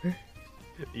shadow?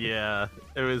 Yeah,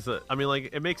 it was. I mean,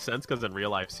 like, it makes sense because in real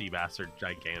life, sea bass are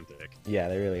gigantic. Yeah,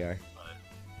 they really are.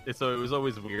 So it was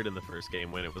always weird in the first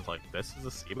game when it was like, this is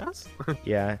a sea bass?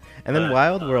 Yeah, and then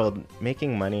Wild World,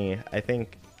 making money, I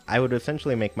think I would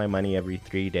essentially make my money every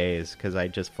 3 days because I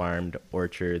just farmed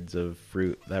orchards of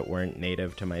fruit that weren't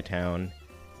native to my town.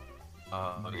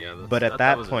 Yeah. But at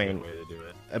that was point, a good way to do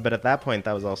it. But at that point,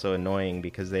 that was also annoying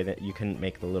because you couldn't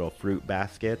make the little fruit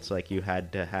baskets. Like, you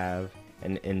had to have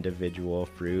an individual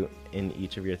fruit in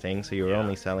each of your things, so you were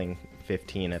only selling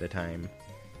 15 at a time.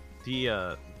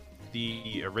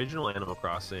 The original Animal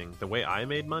Crossing, the way I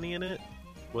made money in it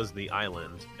was the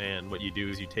island. And what you do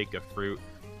is you take a fruit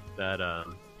that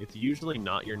it's usually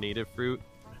not your native fruit,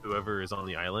 whoever is on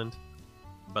the island,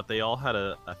 but they all had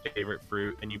a favorite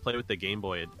fruit, and you play with the Game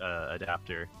Boy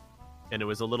adapter. And it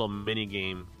was a little mini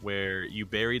game where you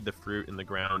buried the fruit in the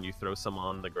ground, you throw some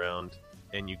on the ground,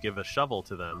 and you give a shovel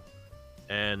to them,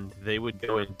 and they would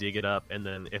go and dig it up, and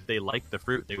then if they liked the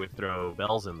fruit, they would throw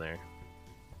bells in there.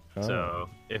 Oh. So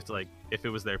if it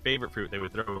was their favorite fruit, they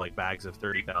would throw like bags of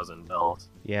 30,000 bells.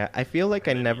 Yeah, I feel like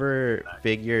I never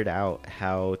figured out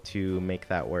how to make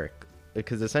that work.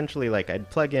 Because essentially, like, I'd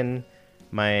plug in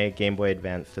my Game Boy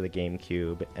Advance to the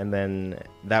GameCube, and then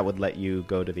that would let you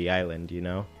go to the island, you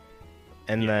know?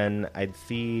 And then I'd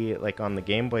see, like, on the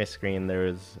Game Boy screen, there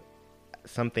was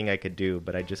something I could do,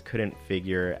 but I just couldn't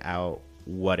figure out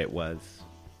what it was.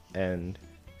 And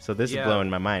so this is blowing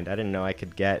my mind. I didn't know I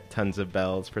could get tons of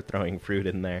bells for throwing fruit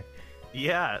in there.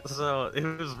 Yeah, so it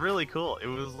was really cool. It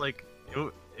was like,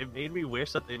 it made me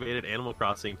wish that they made an Animal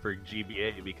Crossing for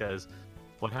GBA, because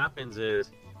what happens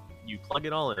is you plug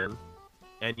it all in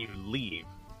and you leave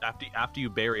after you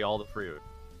bury all the fruit,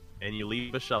 and you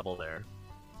leave a shovel there,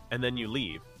 and then you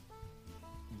leave.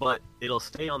 But it'll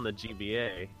stay on the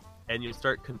GBA, and you'll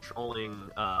start controlling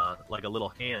like a little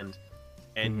hand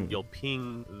and you'll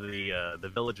ping the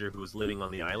villager who's living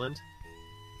on the island,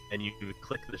 and you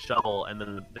click the shovel, and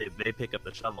then they pick up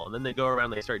the shovel, and then they go around,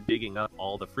 they start digging up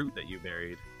all the fruit that you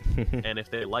buried. And if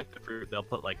they like the fruit, they'll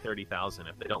put like 30,000.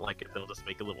 If they don't like it, they'll just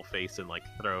make a little face and like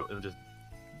throw and just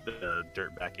the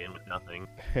dirt back in with nothing.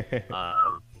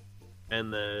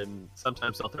 And then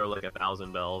sometimes they'll throw like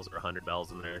 1,000 bells or 100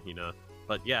 bells in there,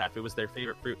 But yeah, if it was their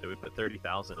favorite fruit, they would put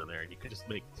 30,000 in there, and you could just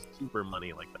make super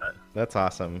money like that. That's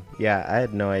awesome. Yeah, I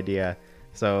had no idea.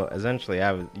 So essentially,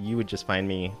 you would just find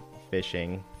me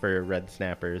fishing for red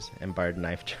snappers and barred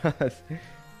knife jaws.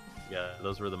 Yeah,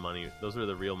 those were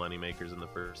the real money makers in the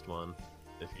first one,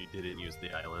 if you didn't use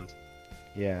the island.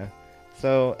 Yeah.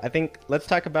 So I think let's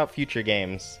talk about future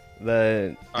games.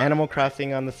 The Animal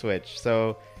Crossing on the Switch.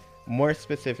 So more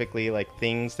specifically, like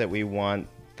things that we want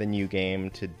the new game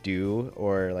to do,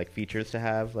 or like features to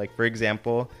have. Like for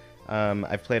example,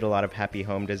 I've played a lot of Happy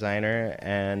Home Designer,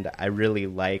 and I really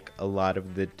like a lot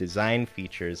of the design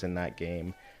features in that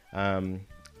game.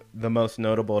 The most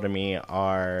notable to me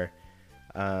are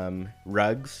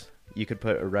rugs. You could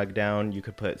put a rug down, you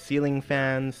could put ceiling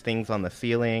fans, things on the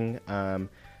ceiling.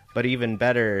 But even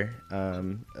better,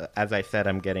 as I said,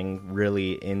 I'm getting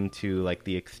really into like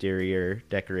the exterior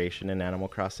decoration in Animal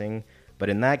Crossing. But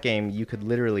in that game, you could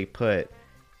literally put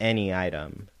any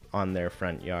item on their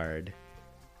front yard.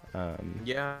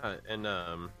 Yeah, and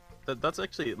that's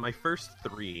actually my first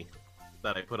 3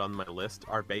 that I put on my list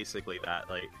are basically that.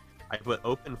 Like, I put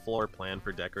open floor plan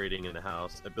for decorating in the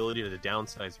house, ability to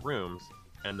downsize rooms,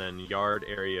 and then yard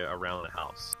area around the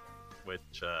house.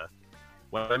 Which,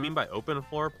 what I mean by open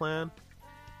floor plan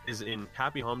is in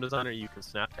Happy Home Designer, you can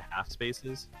snap to half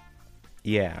spaces.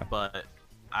 Yeah. But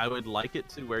I would like it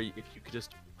to where if you could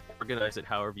just organize it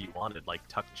however you wanted, like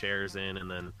tuck chairs in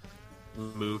and then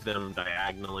move them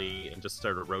diagonally and just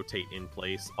sort of rotate in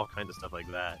place, all kinds of stuff like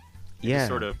that. You just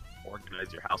sort of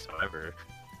organize your house however.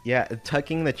 Yeah,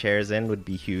 tucking the chairs in would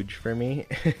be huge for me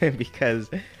because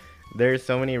there's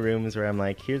so many rooms where I'm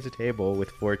like, here's a table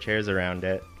with 4 chairs around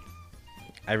it.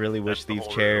 I really wish these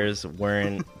chairs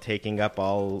weren't taking up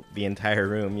the entire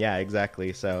room. Yeah,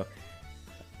 exactly. So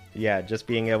yeah, just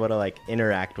being able to like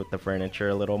interact with the furniture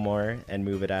a little more and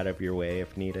move it out of your way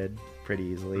if needed pretty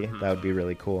easily. That would be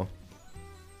really cool.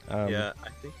 Yeah, I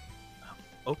think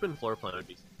open floor plan would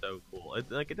be so cool.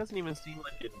 It doesn't even seem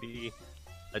like it'd be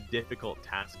a difficult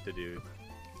task to do.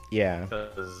 Yeah.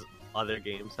 Because other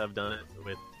games have done it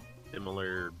with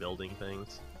similar building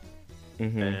things.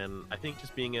 Mm-hmm. And I think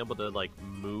just being able to like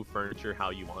move furniture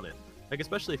how you want it, like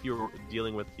especially if you were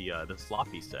dealing with the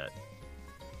sloppy set,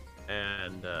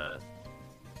 and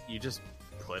you just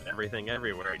put everything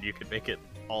everywhere, and you could make it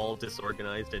all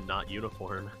disorganized and not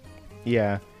uniform.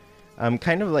 Yeah.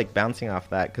 Kind of like bouncing off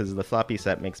that, because the sloppy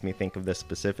set makes me think of this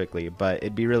specifically, but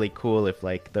it'd be really cool if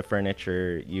like the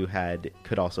furniture you had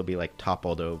could also be like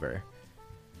toppled over.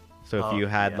 So if you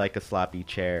had like a sloppy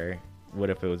chair, what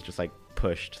if it was just like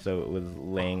pushed so it was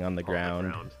laying on the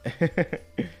ground? That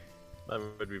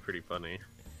would be pretty funny.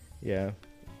 Yeah.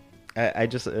 I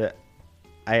just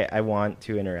I want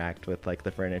to interact with like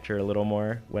the furniture a little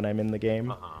more when I'm in the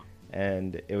game.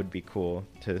 And it would be cool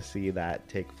to see that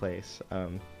take place.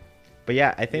 But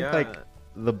yeah, I think like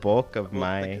the bulk of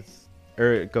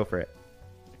go for it.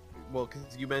 Well,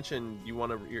 because you mentioned you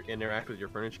want to interact with your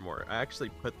furniture more. I actually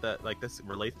put that, like, this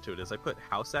relates to it, is I put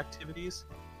house activities.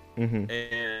 Mm-hmm.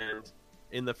 And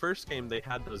in the first game, they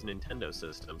had those Nintendo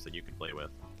systems that you could play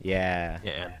with. Yeah.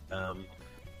 Yeah.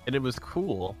 And it was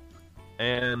cool.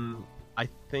 And I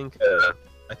think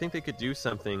they could do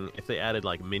something if they added,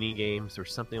 like, mini games or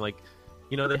something like...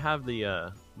 they have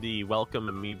the Welcome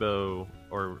Amiibo,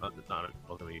 or not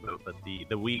Welcome Amiibo, but the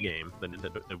Wii game, the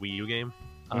Wii U game,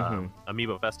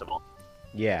 Amiibo Festival.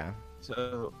 Yeah.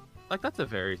 So, like, that's a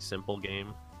very simple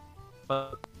game,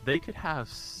 but they could have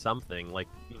something like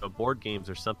board games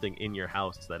or something in your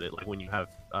house that like when you have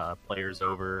players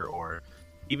over, or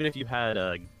even if you had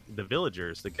the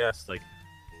villagers, the guests, like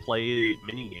play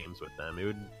mini games with them. It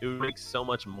would make so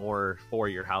much more for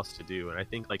your house to do, and I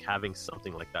think like having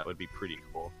something like that would be pretty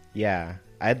cool. Yeah,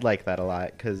 I'd like that a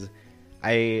lot because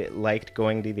I liked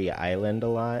going to the island a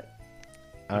lot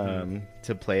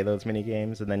to play those mini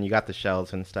games, and then you got the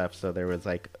shelves and stuff, so there was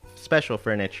like special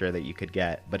furniture that you could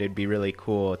get, but it'd be really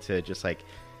cool to just like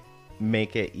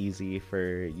make it easy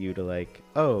for you to like,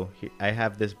 I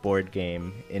have this board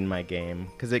game in my game,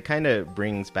 because it kind of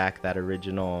brings back that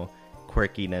original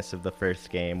quirkiness of the first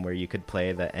game where you could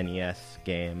play the NES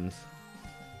games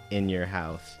in your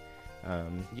house.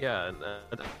 And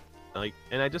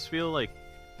I just feel like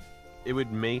it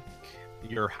would make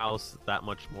your house that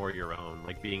much more your own,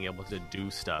 like being able to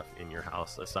do stuff in your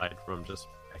house aside from just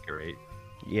decorate.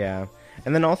 Yeah.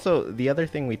 And then also the other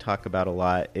thing we talk about a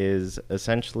lot is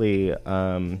essentially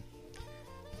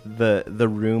the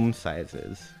room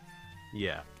sizes.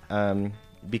 Yeah.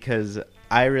 Because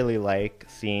I really like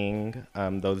seeing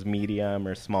those medium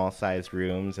or small sized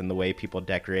rooms and the way people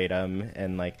decorate them.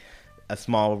 And like a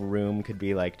small room could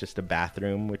be like just a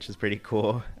bathroom, which is pretty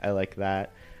cool. I like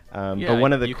that. Yeah, but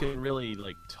one of the you can really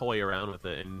like toy around with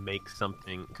it and make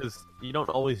something, because you don't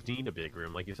always need a big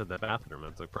room. Like you said, the bathroom,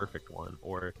 that's a perfect one.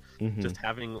 Or just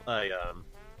having a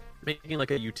making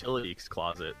like a utilities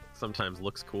closet sometimes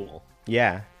looks cool.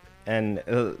 Yeah. And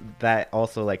that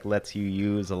also like lets you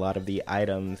use a lot of the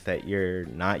items that you're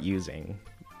not using,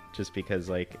 just because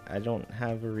like I don't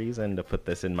have a reason to put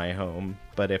this in my home,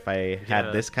 but if I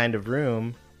had this kind of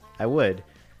room, I would.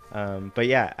 But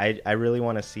yeah, I really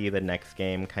want to see the next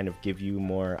game kind of give you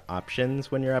more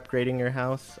options when you're upgrading your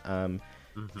house, and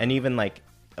even like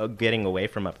getting away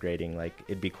from upgrading. Like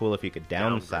it'd be cool if you could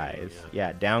downsize,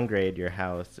 downgrade your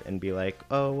house and be like,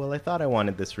 oh well, I thought I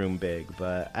wanted this room big,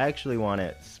 but I actually want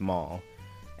it small.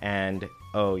 And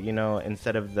oh, you know,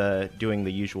 instead of doing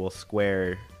the usual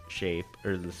square shape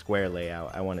or the square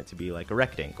layout, I want it to be like a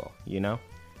rectangle, you know?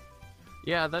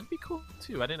 Yeah, that'd be cool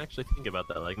too. I didn't actually think about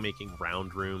that, like making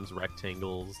round rooms,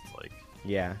 rectangles, like...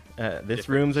 Yeah, this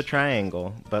room's a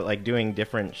triangle, but like doing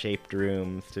different shaped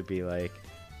rooms to be like,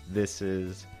 this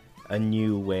is a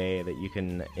new way that you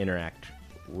can interact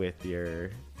with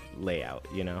your layout,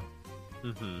 you know?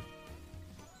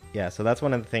 Yeah, so that's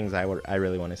one of the things I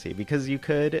really want to see, because you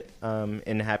could,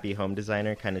 in Happy Home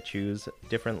Designer, kind of choose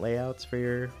different layouts for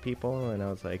your people, and I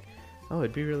was like, oh,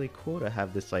 it'd be really cool to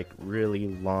have this like really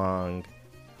long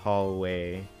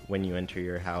hallway when you enter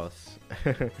your house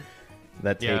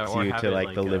that takes you to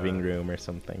like the living room or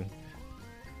something.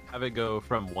 Have it go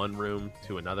from one room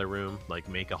to another room, like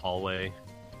make a hallway,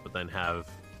 but then have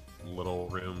little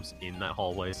rooms in that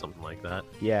hallway, something like that.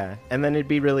 Yeah, and then it'd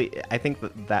be really, I think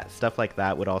that stuff like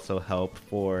that would also help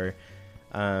for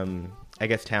I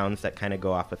guess towns that kind of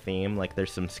go off a theme. Like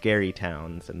there's some scary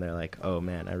towns and they're like, oh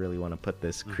man, I really want to put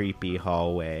this creepy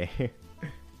hallway.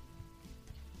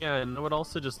 Yeah, and I would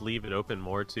also just leave it open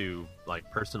more to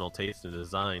like personal taste and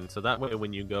design, so that way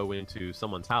when you go into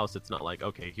someone's house, it's not like,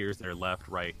 okay, here's their left,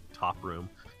 right, top room.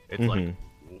 It's like,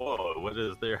 whoa, what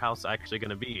is their house actually going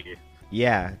to be?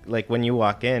 Yeah, like when you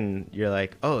walk in, you're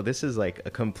like, oh, this is like a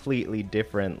completely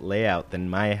different layout than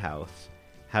my house.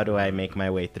 How do I make my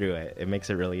way through it? It makes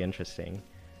it really interesting.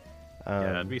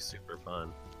 Yeah, that'd be super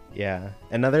fun. Yeah.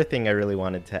 Another thing I really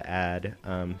wanted to add,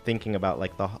 thinking about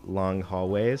like the long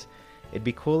hallways, it'd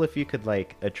be cool if you could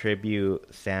like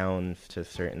attribute sounds to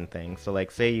certain things. So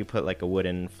like say you put like a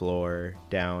wooden floor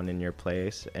down in your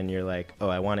place and you're like, oh,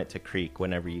 I want it to creak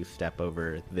whenever you step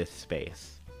over this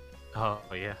space. Oh,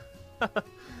 yeah.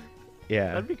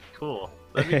 Yeah. That'd be cool.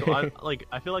 That'd be cool.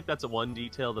 I feel like that's one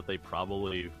detail that they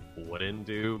probably wouldn't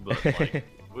do, but like it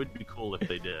would be cool if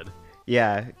they did.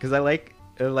 Yeah, because I like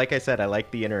I said, I like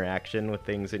the interaction with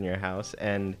things in your house.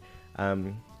 And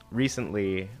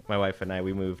recently, my wife and I,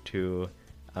 we moved to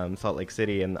Salt Lake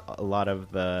City, and a lot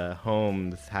of the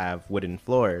homes have wooden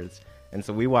floors. And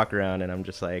so we walk around, and I'm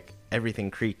just like,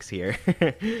 everything creaks here.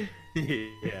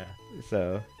 Yeah.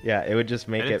 So yeah, it would just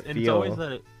make it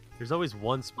feel. There's always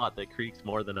one spot that creaks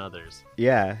more than others.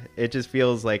 Yeah, it just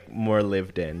feels like more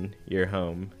lived in your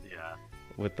home. Yeah.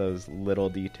 With those little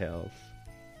details.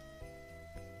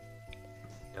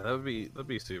 Yeah, that'd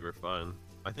be super fun.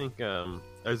 I think.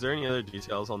 Is there any other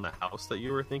details on the house that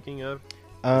you were thinking of?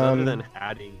 Other than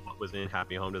adding what was in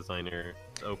Happy Home Designer,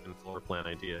 open floor plan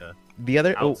idea. The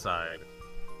other outside.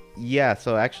 Yeah,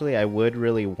 so actually I would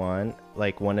really want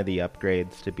like one of the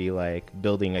upgrades to be like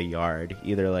building a yard.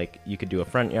 Either like you could do a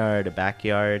front yard, a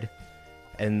backyard,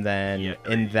 and then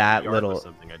in that little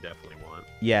something I definitely want.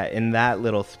 Yeah, in that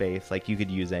little space, like you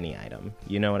could use any item.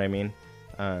 You know what I mean?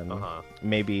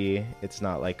 Maybe it's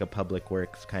not like a public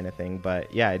works kind of thing,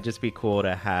 but yeah, it'd just be cool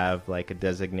to have like a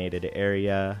designated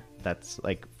area that's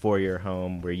like for your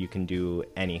home where you can do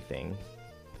anything.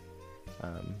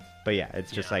 But yeah,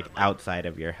 it's just like outside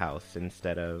of your house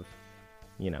instead of,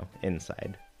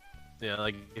 inside. Yeah,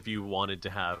 like if you wanted to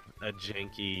have a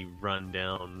janky,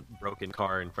 rundown, broken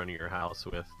car in front of your house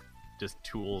with just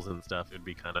tools and stuff, it'd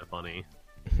be kind of funny.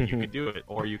 You could do it,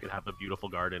 or you could have a beautiful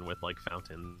garden with like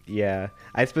fountains. Yeah,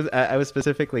 I was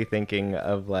specifically thinking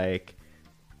of like,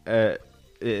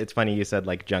 it's funny you said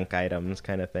like junk items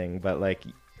kind of thing, but like,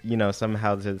 some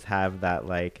houses have that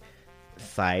like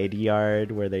side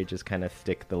yard where they just kind of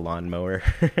stick the lawnmower.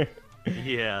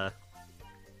 Yeah.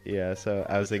 Yeah, so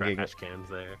I was thinking, Trash cans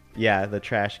there. yeah, the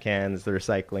trash cans, the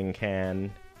recycling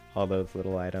can, all those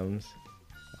little items.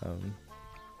 Um,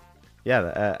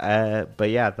 yeah, but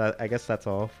yeah, I guess that's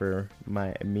all for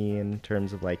me in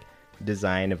terms of like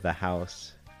design of the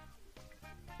house.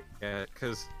 Yeah,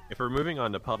 because if we're moving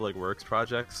on to public works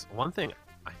projects, one thing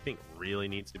I think really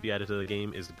needs to be added to the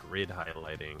game is grid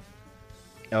highlighting.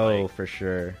 Oh, Like, for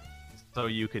sure. so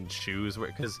you can choose where,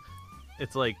 because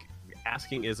it's like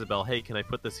asking Isabel, hey, can I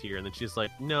put this here? And then she's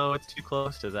like, no, it's too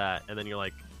close to that. And then you're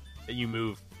like, you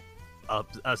move up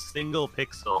a single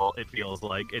pixel, it feels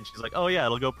like, and she's like, oh yeah,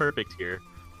 it'll go perfect here.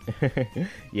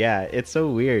 Yeah, it's so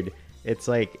weird. It's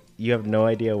like you have no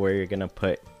idea where you're gonna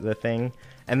put the thing.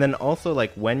 And then also,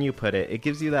 like, when you put it, it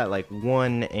gives you that, like,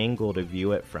 one angle to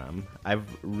view it from. I've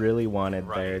really wanted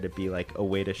there to be, like, a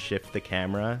way to shift the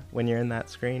camera when you're in that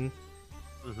screen.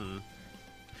 Mm-hmm.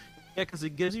 Yeah, because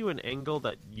it gives you an angle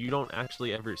that you don't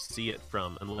actually ever see it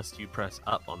from unless you press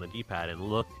up on the D-pad and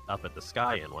look up at the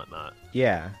sky and whatnot.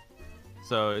 Yeah.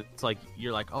 So it's like,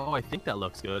 you're like, oh, I think that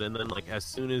looks good. And then, like, as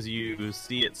soon as you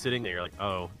see it sitting there, you're like,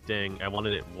 oh, dang, I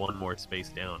wanted it one more space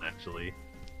down, actually.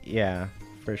 Yeah,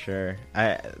 for sure.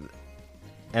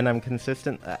 I'm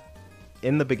consistent.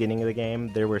 In the beginning of the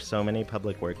game, there were so many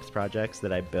public works projects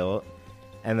that I built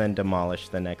and then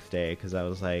demolished the next day because I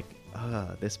was like,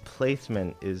 this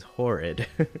placement is horrid.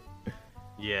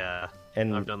 Yeah,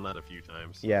 And I've done that a few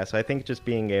times. yeah, so I think just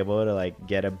being able to like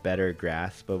get a better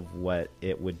grasp of what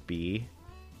it would be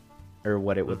or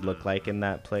what it would look like in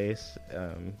that place,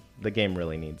 the game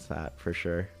really needs that for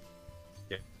sure.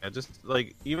 Yeah, just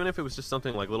like, even if it was just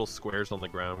something like little squares on the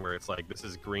ground where it's like, this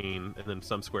is green, and then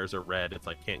some squares are red, it's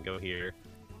like, can't go here.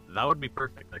 That would be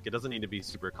perfect. Like, it doesn't need to be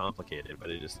super complicated, but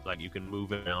it just, like, you can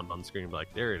move it around on the screen and be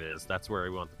like, there it is, that's where we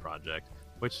want the project.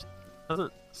 Which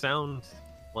doesn't sound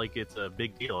like it's a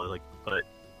big deal, like, but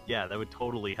yeah, that would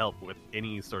totally help with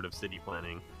any sort of city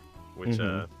planning, which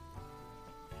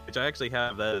which I actually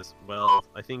have that as well.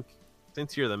 I think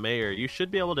since you're the mayor, you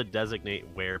should be able to designate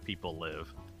where people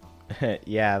live.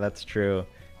 Yeah, that's true.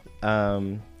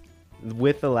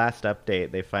 With the last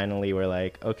update, they finally were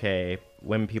like, okay,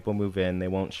 when people move in, they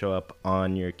won't show up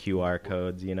on your QR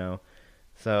codes, you know?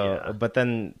 So, Yeah. but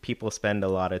then people spend a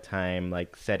lot of time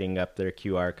like setting up their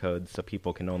QR codes so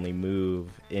people can only move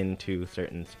into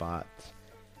certain spots.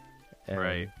 And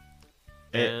Right.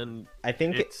 it- And I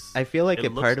think it's, I feel like it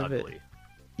it looks part of ugly. it.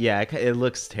 Yeah, it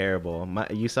looks terrible.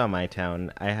 You saw my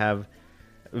town. I have,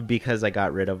 because I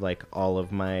got rid of like all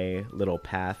of my little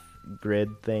path grid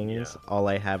things. Yeah. All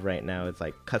I have right now is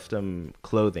like custom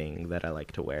clothing that I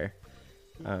like to wear.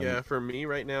 Yeah, for me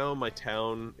right now, my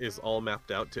town is all mapped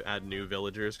out to add new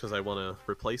villagers because I want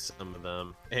to replace some of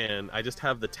them. And I just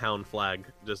have the town flag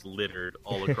just littered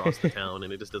all across the town,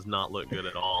 and it just does not look good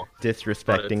at all.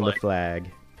 Disrespecting the like-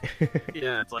 flag.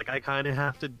 Yeah, it's like, I kind of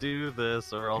have to do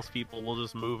this, or else people will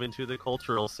just move into the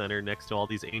cultural center next to all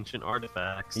these ancient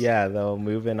artifacts. Yeah, they'll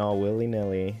move in all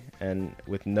willy-nilly and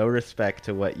with no respect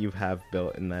to what you have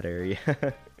built in that area.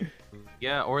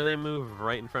 Yeah, or they move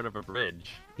right in front of a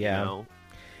bridge. Yeah. You know?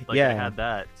 Like, Yeah. I had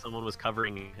that. Someone was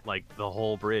covering, like, the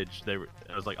whole bridge.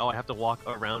 I was like, oh, I have to walk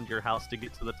around your house to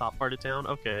get to the top part of town?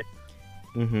 Okay.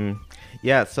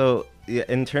 Yeah, so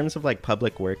in terms of like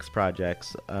public works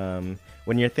projects,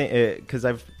 when you're because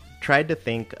I've tried to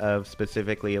think of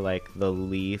specifically like the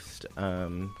least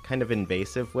kind of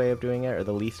invasive way of doing it or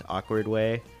the least awkward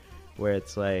way where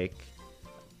it's like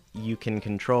you can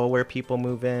control where people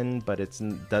move in, but it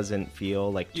doesn't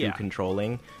feel like too Yeah.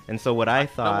 controlling. And so what I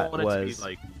thought was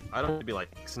I don't want it to be like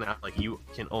snap, like you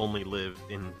can only live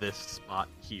in this spot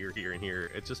here, here, and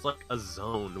here. It's just like a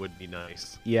zone would be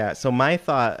nice. yeah, so my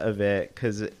thought of it,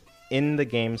 because in the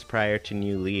games prior to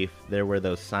New Leaf, there were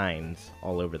those signs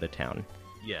all over the town.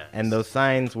 Yeah. And those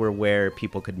signs were where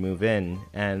people could move in.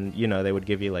 And, you know, they would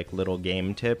give you, like, little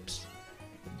game tips.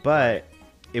 But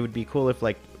it would be cool if,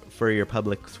 like, for your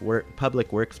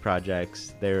public works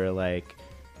projects, they were like,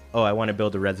 oh, I want to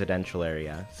build a residential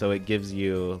area. So it gives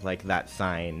you, like, that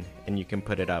sign, and you can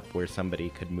put it up where somebody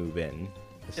could move in,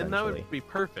 essentially. And that would be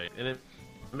perfect. And it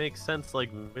makes sense,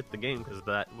 like, with the game, because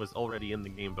that was already in the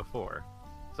game before.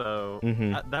 So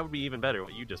that would be even better,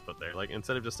 what you just put there. Like,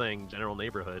 instead of just saying general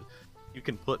neighborhood, you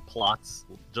can put plots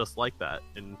just like that,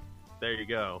 and there you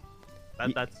go.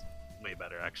 That's way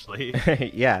better, actually.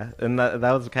 Yeah, and that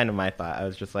was kind of my thought. I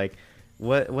was just like,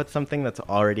 what's something that's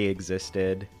already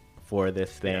existed for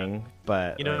this thing? Yeah.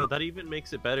 But You know, like, that even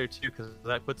makes it better, too, because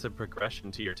that puts a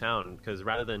progression to your town, because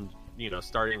rather than, you know,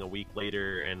 starting a week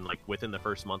later and, like, within the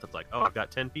first month, it's like, oh, I've got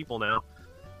 10 people now.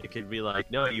 It could be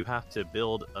like, no, you have to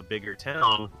build a bigger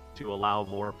town to allow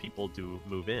more people to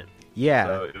move in. Yeah.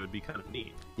 So it would be kind of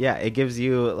neat. Yeah, it gives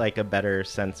you like a better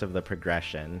sense of the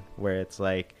progression where it's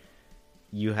like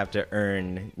you have to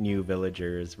earn new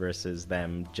villagers versus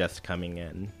them just coming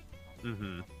in.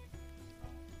 Mm-hmm.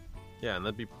 Yeah, and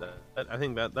I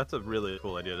think that's a really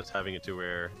cool idea, just having it to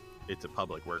where it's a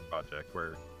public work project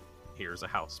where here's a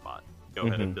house spot. Go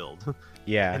ahead and build.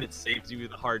 Yeah. And it saves you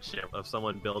the hardship of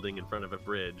someone building in front of a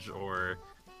bridge or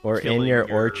in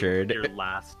your orchard. Your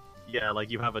last, yeah, like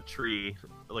you have a tree,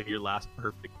 like your last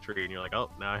perfect tree, and you're like,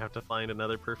 oh, now I have to find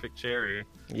another perfect cherry.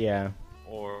 Yeah.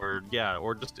 Or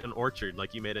just an orchard,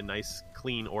 like you made a nice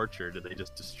clean orchard and they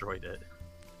just destroyed it.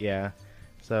 Yeah.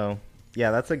 So,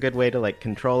 yeah, that's a good way to like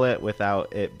control it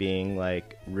without it being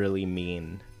like really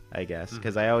mean, I guess.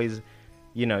 Because I always,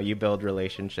 you build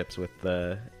relationships with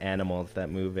the animals that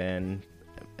move in.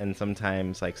 And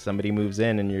sometimes like somebody moves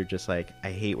in and you're just like,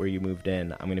 I hate where you moved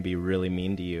in. I'm going to be really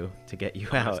mean to you to get you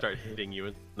out. Start hitting you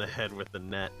in the head with the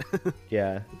net.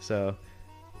 Yeah. So,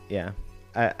 yeah,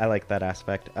 I like that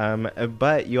aspect.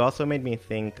 But you also made me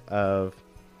think of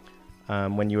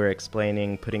when you were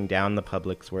explaining putting down the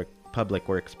public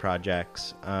works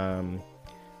projects.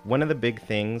 One of the big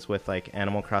things with like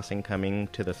Animal Crossing coming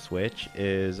to the Switch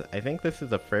is I think this is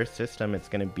the first system it's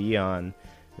going to be on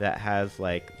that has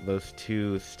like those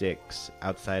two sticks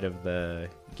outside of the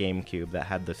GameCube that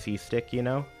had the C stick,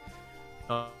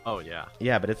 Oh yeah.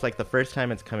 Yeah, but it's like the first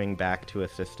time it's coming back to a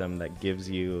system that gives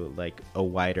you like a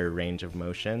wider range of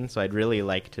motion. So I'd really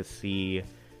like to see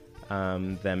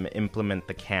them implement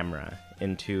the camera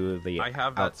into the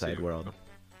outside world.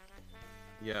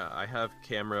 Yeah, I have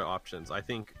camera options. I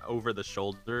think over the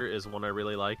shoulder is one I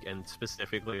really like, and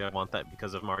specifically I want that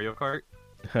because of Mario Kart.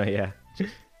 Oh yeah.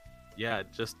 Yeah,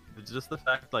 just the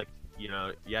fact, like,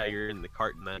 yeah, you're in the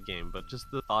cart in that game, but just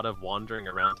the thought of wandering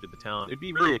around through the town, it'd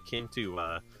be really akin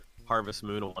to Harvest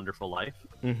Moon: A Wonderful Life.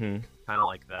 Mm-hmm. Kind of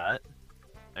like that.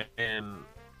 And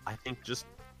I think just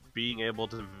being able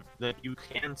to, that you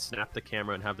can snap the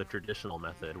camera and have the traditional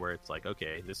method where it's like,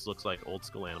 okay, this looks like old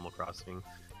school Animal Crossing,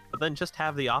 but then just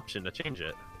have the option to change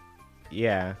it.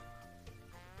 Yeah.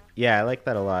 Yeah, I like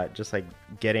that a lot. Just like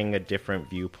getting a different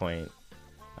viewpoint.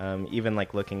 Even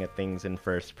like looking at things in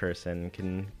first person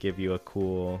can give you a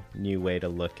cool new way to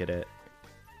look at it.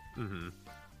 Mm-hmm.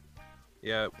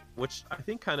 Yeah, which I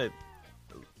think kind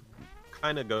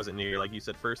of goes in here, like you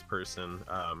said, first person.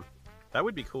 That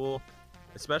would be cool,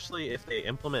 especially if they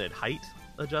implemented height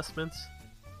adjustments,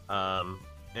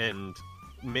 and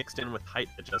mixed in with height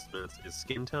adjustments is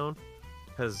skin tone.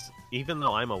 Because even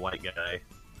though I'm a white guy,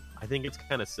 I think it's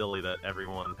kind of silly that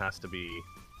everyone has to be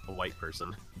a white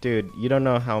person. Dude, you don't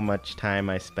know how much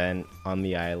time I spent on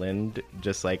the island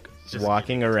just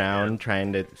walking around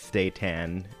trying to stay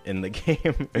tan in the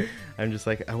game. I'm just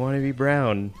like, I want to be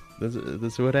brown. This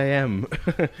is what I am.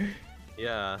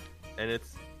 Yeah, and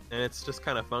it's just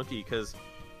kind of funky because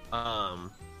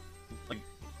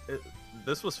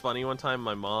this was funny. One time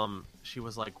my mom, she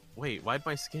was like, wait, why'd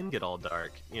my skin get all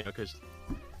dark? Because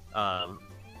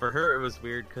for her it was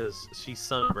weird because she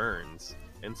sunburns.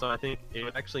 And so I think it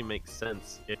would actually make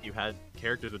sense if you had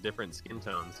characters with different skin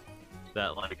tones,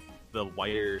 that like the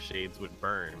whiter shades would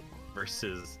burn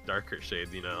versus darker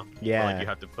shades, Yeah. Or, like you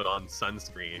have to put on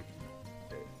sunscreen.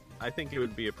 I think it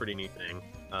would be a pretty neat thing.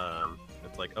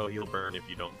 It's like, oh, you'll burn if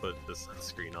you don't put the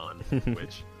sunscreen on,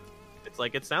 which it's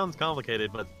like, it sounds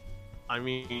complicated, but I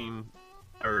mean,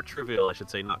 or trivial, I should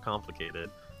say, not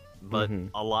complicated. But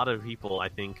a lot of people, I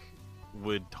think,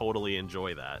 would totally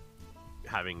enjoy that,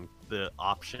 having the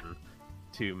option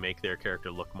to make their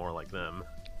character look more like them.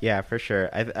 Yeah, for sure.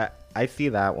 I see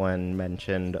that one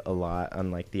mentioned a lot on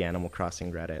like the Animal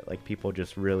Crossing Reddit. Like people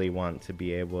just really want to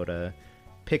be able to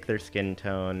pick their skin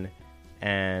tone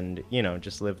and,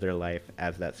 just live their life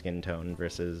as that skin tone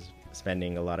versus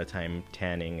spending a lot of time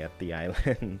tanning at the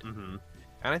island. Mm-hmm.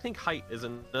 And I think height is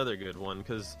another good one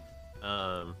because,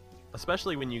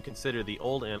 especially when you consider the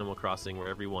old Animal Crossing where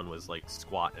everyone was like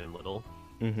squat and little.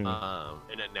 Mm-hmm.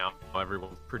 And then now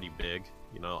everyone's pretty big.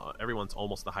 Everyone's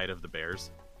almost the height of the bears.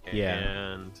 Yeah.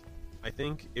 And I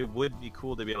think it would be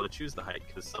cool to be able to choose the height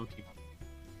because some people,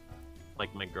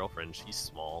 like my girlfriend, she's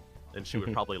small, and she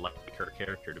would probably like her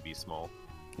character to be small.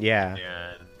 Yeah.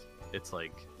 And it's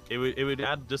like it would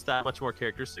add just that much more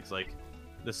characteristics, like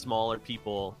the smaller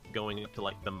people going up to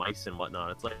like the mice and whatnot.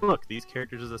 It's like, look, these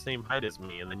characters are the same height as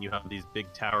me, and then you have these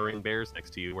big towering bears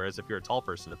next to you. Whereas if you're a tall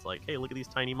person, it's like, hey, look at these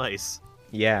tiny mice.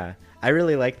 Yeah, I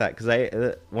really like that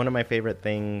because one of my favorite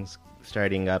things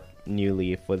starting up New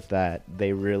Leaf was that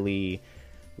they really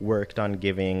worked on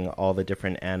giving all the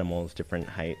different animals different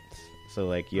heights. So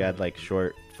like you had like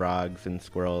short frogs and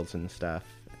squirrels and stuff,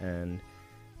 and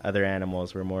other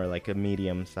animals were more like a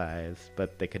medium size,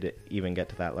 but they could even get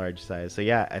to that large size. So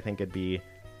yeah, I think it'd be,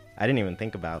 I didn't even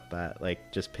think about that,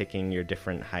 like just picking your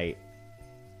different height.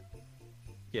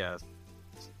 Yeah.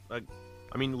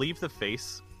 I mean, leave the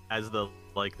face as the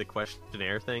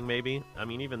questionnaire thing, maybe. I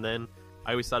mean, even then,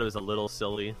 I always thought it was a little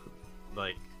silly,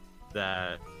 like,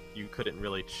 that you couldn't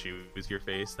really choose your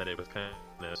face, that it was kind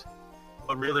of...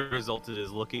 What really resulted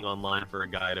is looking online for a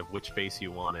guide of which face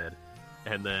you wanted,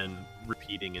 and then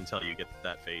repeating until you get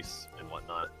that face and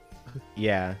whatnot.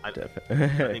 Yeah, I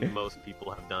definitely. think most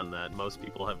people have done that. Most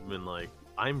people have been like,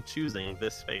 I'm choosing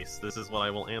this face, this is what I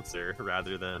will answer,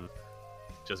 rather than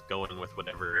just going with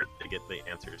whatever they get the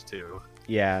answers to.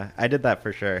 Yeah, I did that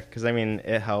for sure, because I mean,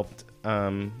 it helped.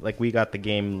 Like, we got the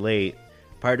game late.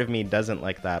 Part of me doesn't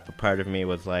like that, but part of me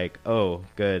was like, oh,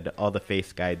 good, all the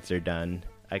face guides are done.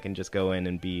 I can just go in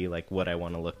and be like what I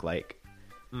want to look like.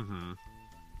 Mm-hmm.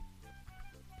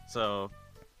 So,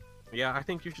 yeah, I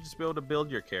think you should just be able to build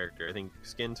your character. I think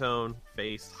skin tone,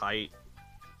 face, height,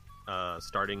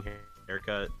 starting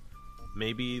haircut.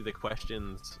 Maybe the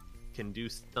questions can do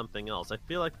something else. I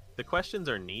feel like the questions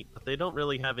are neat, but they don't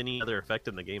really have any other effect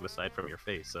in the game aside from your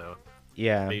face. So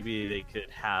Yeah. maybe they could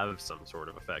have some sort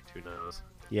of effect. Who knows?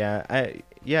 Yeah,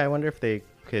 I wonder if they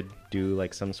could do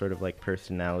like some sort of like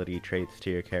personality traits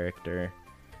to your character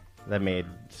that made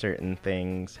certain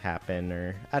things happen,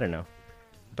 or I don't know.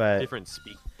 But Different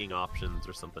speaking options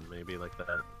or something, maybe like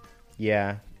that.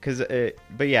 yeah,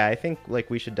 but yeah, I think like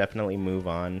we should definitely move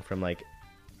on from like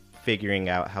figuring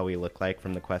out how we look like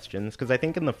from the questions, because I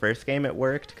think in the first game it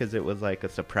worked because it was like a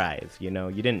surprise. You know,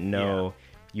 you didn't know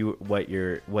what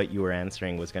you were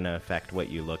answering was going to affect what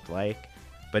you looked like.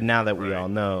 But now that we all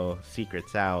know,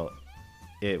 secret's out,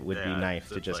 it would be nice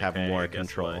to just have more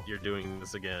control. What? You're doing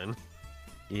this again.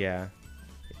 Yeah.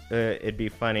 It'd be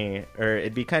funny, or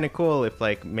it'd be kind of cool if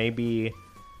like maybe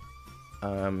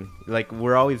like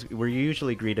we're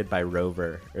usually greeted by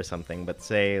Rover or something, but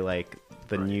say like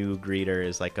the new greeter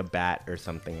is like a bat or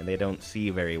something and they don't see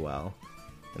very well.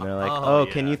 And they're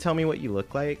like, can you tell me what you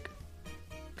look like?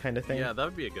 Kind of thing. Yeah, that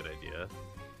would be a good idea.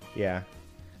 Yeah.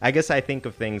 I guess I think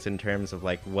of things in terms of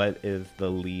like what is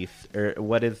the least, or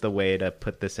what is the way to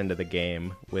put this into the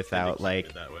game without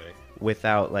like that way.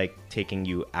 without like taking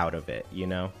you out of it, you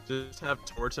know? Just have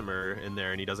Tortimer in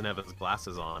there and he doesn't have his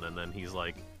glasses on, and then he's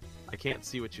like, I can't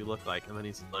see what you look like, and then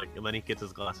he's like, and then he gets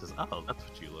his glasses. Oh, that's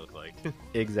what you look like.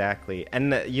 Exactly.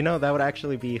 And you know, that would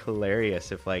actually be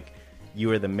hilarious if like you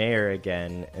were the mayor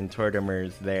again and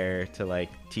Tortimer's there to like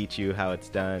teach you how it's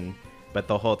done, but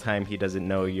the whole time he doesn't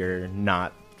know you're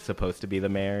not supposed to be the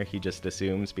mayor. He just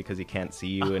assumes because he can't see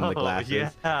you in the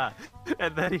glasses. Yeah,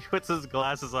 and then he puts his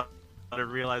glasses on and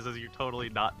realizes you're totally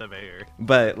not the mayor.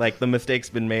 But like the mistake's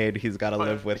been made, he's got to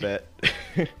live with it.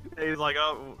 He's like,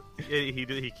 oh,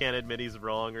 he can't admit he's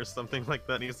wrong or something like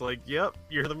that. And he's like, yep,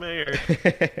 you're the mayor.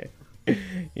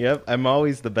 Yep, I'm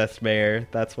always the best mayor.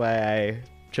 That's why I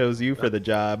chose you for the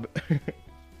job.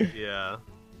 Yeah,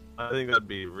 I think that'd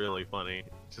be really funny.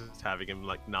 Just having him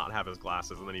like not have his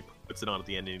glasses, and then he puts it on at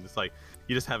the end, and it's like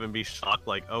you just have him be shocked,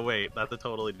 like, oh wait, that's a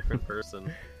totally different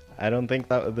person. I don't think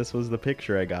that this was the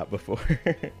picture I got before.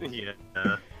 Yeah.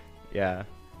 Yeah.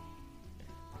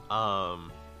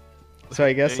 So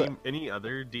I guess any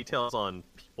other details on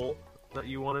people that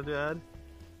you wanted to add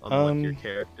on like your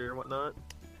character and whatnot?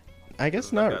 I guess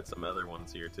I've not. got some other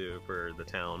ones here too for the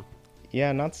town.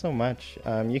 Yeah, not so much.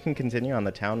 You can continue on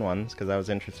the town ones because I was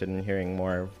interested in hearing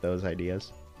more of those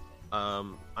ideas.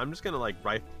 I'm just gonna like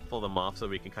rifle them off so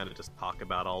we can kind of just talk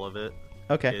about all of it.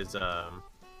 Okay.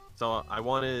 So I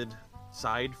wanted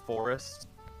side forests,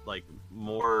 like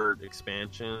more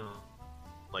expansion,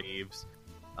 like caves,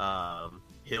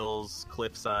 hills,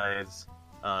 cliff sides,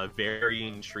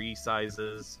 varying tree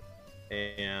sizes,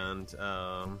 and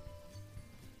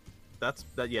that's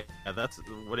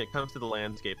when it comes to the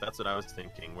landscape, that's what I was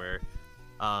thinking, where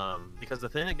because the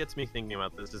thing that gets me thinking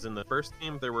about this is in the first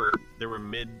game there were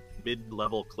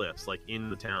mid-level cliffs like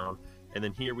in the town, and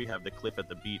then here we have the cliff at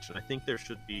the beach, and I think there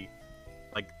should be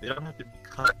like they don't have to be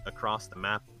cut across the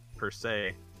map per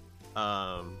se,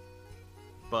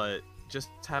 but just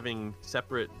having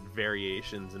separate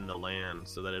variations in the land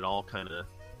so that it all kind of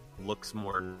looks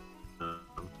more.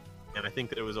 And I think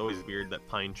that it was always weird that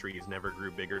pine trees never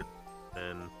grew bigger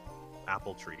than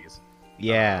apple trees.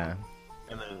 Yeah.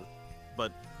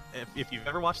 But if you've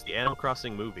ever watched the Animal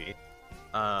Crossing movie,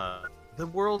 the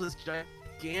world is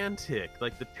gigantic.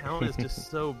 Like the town is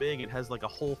just so big. It has like a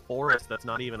whole forest that's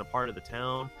not even a part of the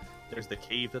town. There's the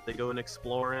cave that they go and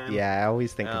explore in. Yeah, I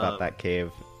always think about that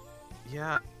cave.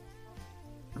 Yeah.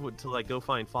 to like go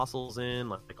find fossils in,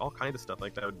 like all kinds of stuff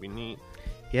like that would be neat.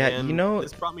 Yeah, And you know.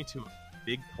 this brought me to a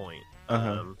big point.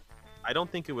 Uh-huh. I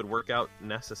don't think it would work out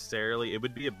necessarily. It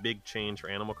would be a big change for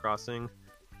Animal Crossing,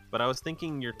 but I was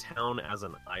thinking your town as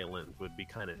an island would be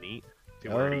kind of neat, to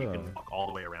where you can walk all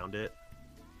the way around it.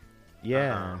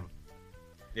 Yeah.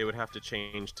 It would have to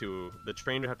change to the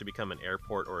train would have to become an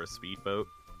airport or a speedboat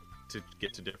to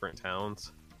get to different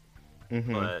towns.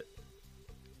 Mm-hmm. But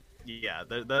yeah,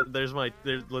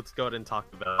 let's go ahead and talk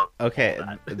about. Okay,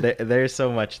 all that. there's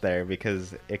so much there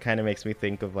because it kind of makes me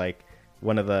think of like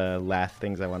one of the last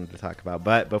things I wanted to talk about.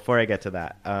 But before I get to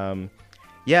that,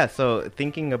 yeah, so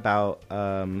thinking about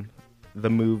the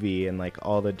movie and like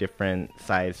all the different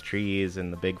sized trees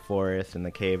and the big forest and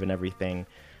the cave and everything,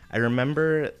 I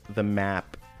remember the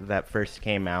map that first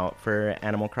came out for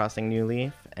Animal Crossing New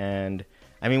Leaf, and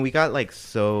I mean, we got like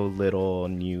so little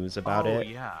news about it.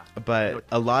 Yeah. But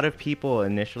a lot of people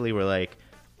initially were like,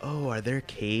 "Oh, are there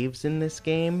caves in this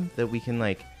game that we can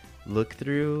like look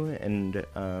through?" And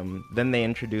then they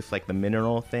introduced like the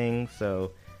mineral thing,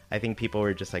 so I think people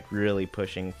were just like really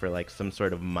pushing for like some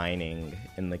sort of mining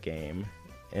in the game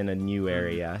in a new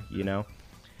area, you know.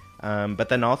 But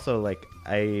then also like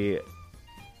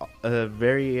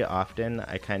very often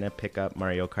I kind of pick up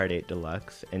Mario Kart 8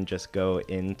 Deluxe and just go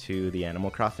into the Animal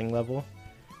Crossing level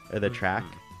or the track,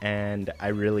 and I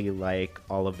really like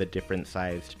all of the different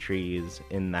sized trees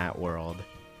in that world.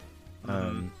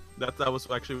 That was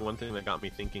actually one thing that got me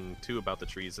thinking too about the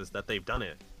trees, is that they've done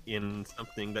it in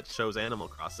something that shows Animal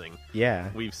Crossing. Yeah,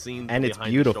 We've seen and it's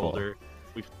behind beautiful. the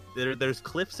shoulder. There's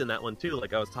cliffs in that one too,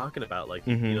 like I was talking about. Like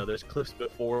there's cliffs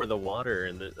before the water,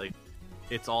 and like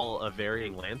it's all a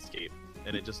varying landscape,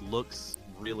 and it just looks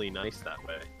really nice that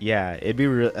way. Yeah, it'd be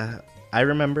real. I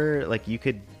remember like you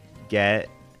could get,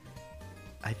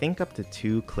 I think, up to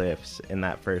 2 cliffs in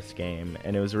that first game,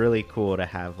 and it was really cool to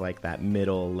have like that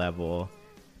middle level.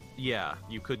 Yeah,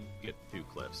 you could get 2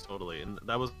 cliffs, totally. And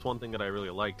that was one thing that I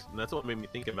really liked. And that's what made me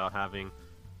think about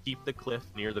keep the cliff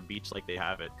near the beach like they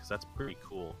have it, because that's pretty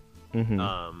cool.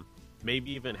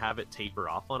 Maybe even have it taper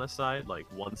off on a side, like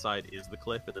one side is the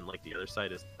cliff, and then like the other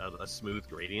side is a smooth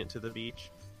gradient to the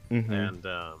beach. And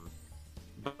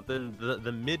but then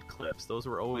the mid cliffs, those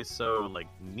were always so like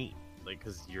neat, like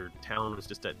because your town was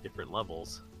just at different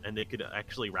levels, and they could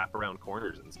actually wrap around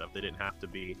corners and stuff. They didn't have to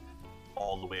be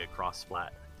all the way across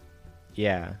flat.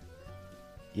 Yeah,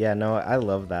 no, I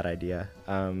love that idea.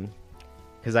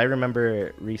 Because I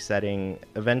remember resetting.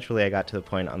 Eventually, I got to the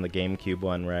point on the GameCube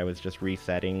one where I was just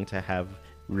resetting to have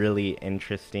really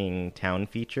interesting town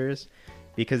features.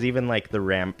 Because even like the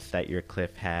ramps that your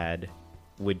cliff had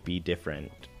would be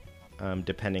different,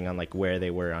 depending on like where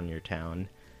they were on your town.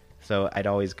 So I'd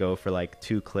always go for like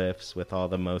 2 cliffs with all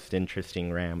the most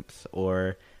interesting ramps,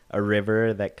 or a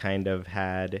river that kind of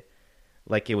had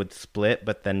like it would split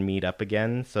but then meet up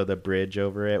again, so the bridge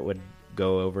over it would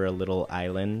go over a little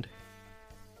island.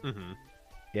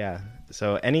 Yeah,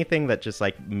 so anything that just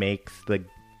like makes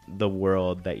the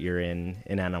world that you're in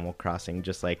Animal Crossing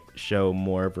just like show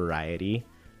more variety,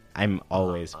 I'm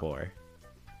always for.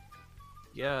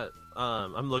 Yeah,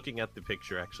 I'm looking at the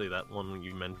picture, actually, that one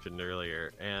you mentioned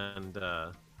earlier, and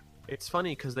it's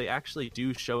funny because they actually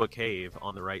do show a cave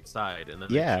on the right side, and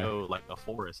then they show like a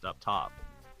forest up top.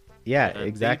 Yeah, and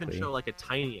exactly. They even show like a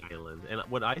tiny island, and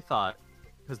what I thought,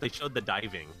 because they showed the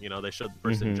diving, they showed the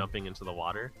person jumping into the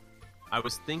water. I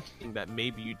was thinking that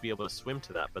maybe you'd be able to swim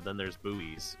to that, but then there's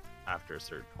buoys after a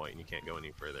certain point, and you can't go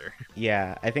any further.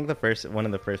 Yeah, I think one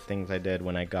of the first things I did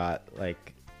when I got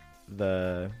like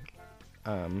the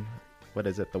what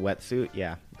is it, the wetsuit?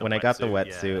 Yeah, when I got the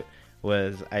wetsuit,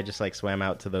 was I just like swam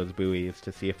out to those buoys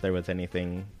to see if there was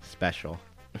anything special.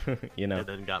 And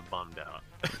then got bummed out.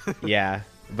 Yeah,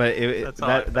 but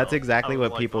that's exactly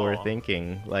what like, people were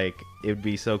thinking. Like, it would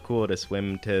be so cool to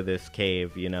swim to this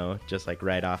cave, just like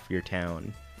right off your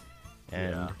town,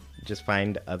 and just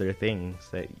find other things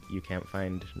that you can't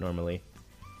find normally.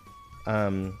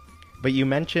 But you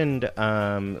mentioned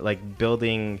like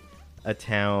building a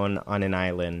town on an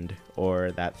island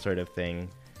or that sort of thing,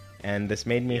 and this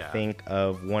made me think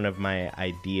of one of my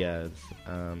ideas,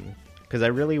 because I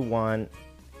really want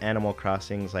Animal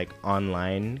Crossing's like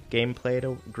online gameplay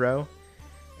to grow.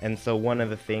 And so one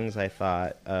of the things I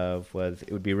thought of was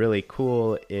it would be really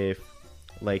cool if,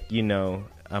 like,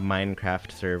 a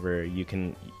Minecraft server, you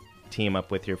can team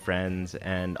up with your friends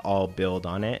and all build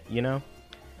on it,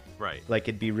 Right. Like,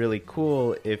 it'd be really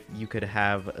cool if you could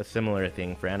have a similar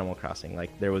thing for Animal Crossing.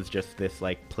 Like, there was just this,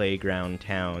 like, playground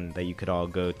town that you could all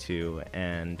go to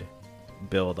and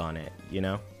build on it,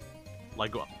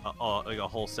 like a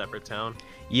whole separate town.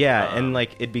 Yeah, and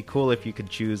like it'd be cool if you could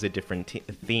choose a different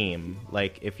theme.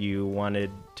 Like if you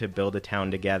wanted to build a town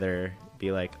together,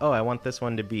 be like, oh, I want this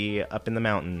one to be up in the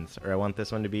mountains, or I want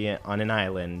this one to be on an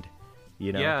island.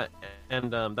 You know? Yeah,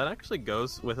 and that actually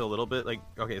goes with a little bit like,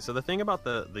 okay, so the thing about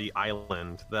the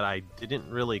island that I didn't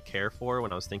really care for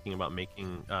when I was thinking about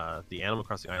making the Animal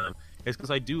Crossing island is because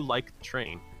I do like the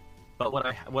train. But what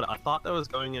I thought that was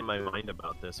going in my mind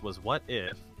about this was, what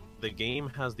if the game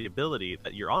has the ability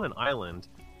that you're on an island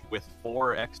with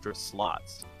 4 extra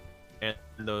slots, and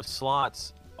those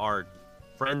slots are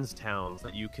friends towns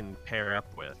that you can pair up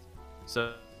with,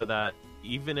 so that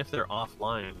even if they're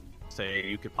offline, say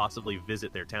you could possibly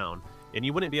visit their town, and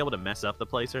you wouldn't be able to mess up the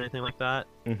place or anything like that.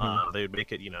 They would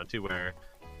make it, to where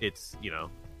it's, you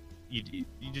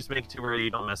just make it to where you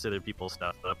don't mess other people's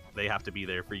stuff up. They have to be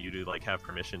there for you to like have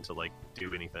permission to like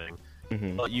do anything.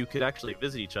 But you could actually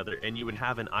visit each other, and you would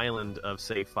have an island of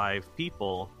say 5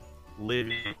 people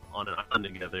living on an island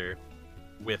together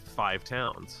with 5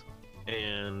 towns.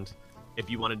 And if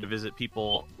you wanted to visit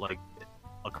people like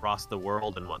across the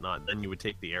world and whatnot, then you would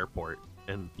take the airport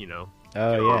and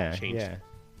change.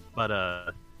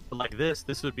 But like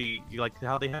this would be like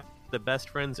how they have the best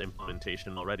friends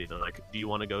implementation already. They're like, do you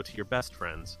want to go to your best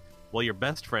friends? Well, your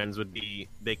best friends would be,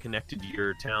 they connected to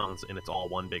your towns, and it's all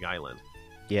one big island.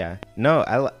 Yeah,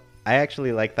 no, I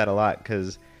actually like that a lot,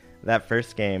 because that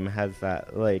first game has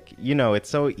that, like, it's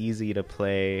so easy to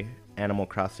play Animal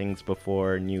Crossings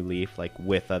before New Leaf, like,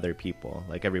 with other people.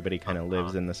 Like, everybody kind of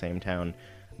lives in the same town.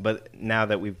 But now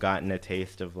that we've gotten a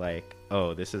taste of, like,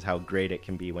 oh, this is how great it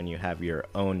can be when you have your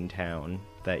own town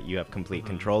that you have complete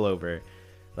control over,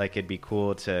 like, it'd be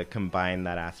cool to combine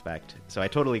that aspect. So I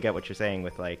totally get what you're saying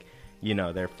with, like,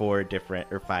 there are 4 different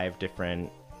or 5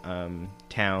 different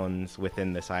towns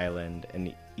within this island,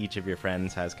 and each of your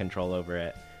friends has control over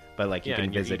it. But like you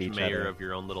can visit each mayor other. Of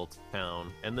your own little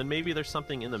town, and then maybe there's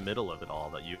something in the middle of it all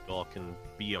that you all can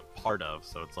be a part of.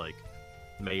 So it's like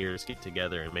mayors get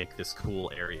together and make this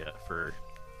cool area for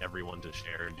everyone to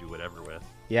share and do whatever with.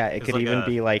 Yeah, it could like even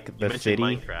be like the city.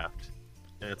 Minecraft,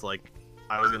 and it's like,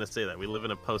 I was gonna say that we live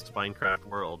in a post-Minecraft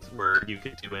world where you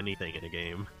can do anything in a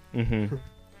game.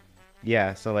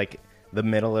 Yeah, so like the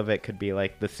middle of it could be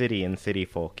like the city and city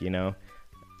folk,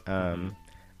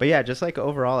 But yeah, just like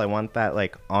overall, I want that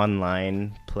like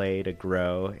online play to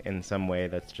grow in some way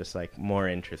that's just like more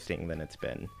interesting than it's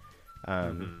been.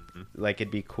 Like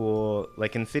it'd be cool.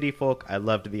 Like in City Folk, I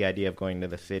loved the idea of going to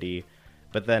the city,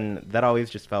 but then that always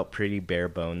just felt pretty bare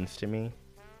bones to me.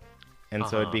 And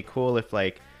so it'd be cool if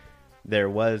like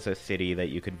there was a city that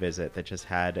you could visit that just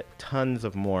had tons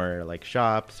of more like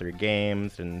shops or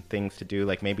games and things to do.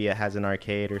 Like maybe it has an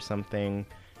arcade or something,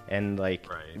 and like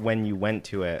when you went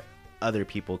to it, other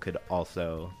people could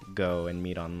also go and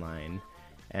meet online.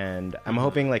 And I'm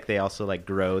hoping like they also like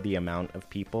grow the amount of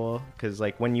people, because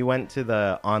like when you went to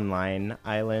the online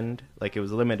island, like it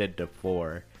was limited to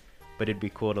 4, but it'd be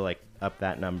cool to like up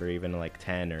that number even to like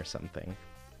 10 or something.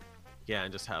 Yeah,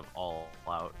 and just have all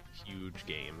out huge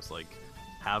games, like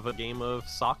have a game of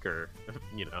soccer,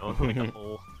 like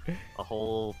a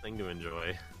whole thing to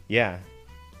enjoy. Yeah,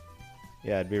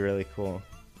 it'd be really cool.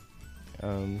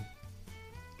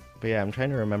 But yeah, I'm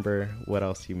trying to remember what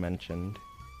else you mentioned,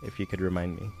 if you could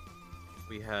remind me.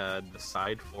 We had the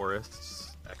side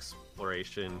forests,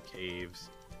 exploration, caves,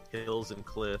 hills and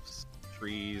cliffs,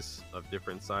 trees of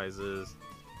different sizes,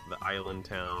 the island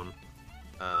town.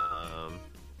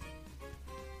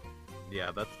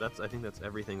 Yeah, that's I think that's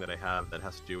everything that I have that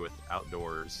has to do with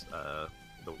outdoors,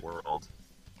 the world.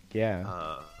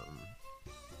 Yeah.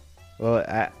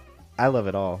 Well, I love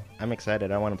it all. I'm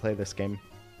excited. I want to play this game.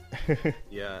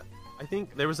 Yeah, I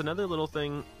think there was another little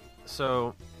thing.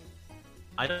 So,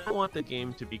 I don't want the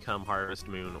game to become Harvest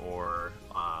Moon or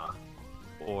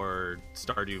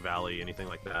Stardew Valley, anything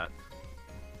like that.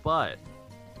 But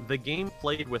the game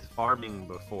played with farming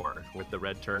before, with the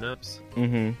red turnips.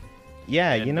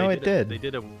 Yeah, it did. They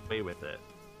did away with it.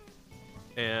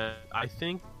 And I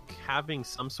think having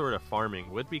some sort of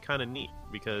farming would be kind of neat,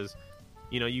 because,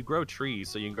 you grow trees,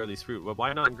 so you can grow these fruit. But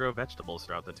why not grow vegetables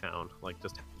throughout the town? Like,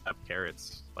 just have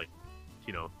carrots, like,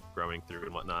 growing through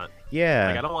and whatnot. Yeah.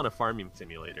 Like, I don't want a farming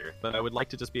simulator, but I would like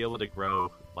to just be able to grow,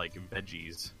 like,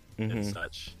 veggies and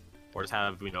such. Or just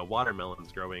have,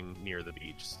 watermelons growing near the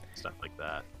beach, stuff like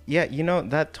that. Yeah,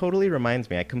 that totally reminds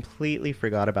me. I completely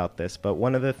forgot about this, but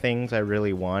one of the things I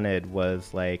really wanted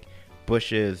was, like,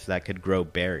 bushes that could grow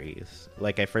berries.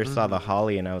 Like, I first saw the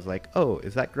holly, and I was like, oh,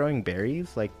 is that growing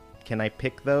berries? Like, can I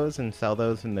pick those and sell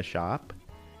those in the shop?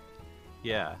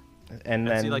 Yeah. And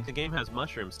then... see, like, the game has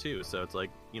mushrooms, too, so it's like,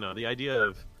 the idea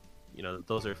of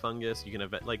those are fungus. You can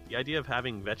have like the idea of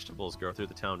having vegetables grow through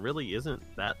the town really isn't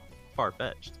that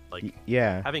far-fetched. Like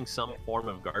Yeah. having some form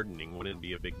of gardening wouldn't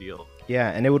be a big deal.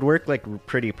 Yeah, and it would work like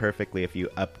pretty perfectly if you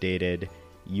updated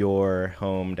your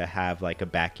home to have like a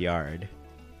backyard,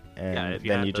 and Yeah, if you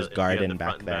then had you the, just if you had garden the back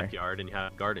front and there. backyard and you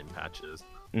have garden patches.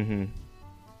 Mm-hmm.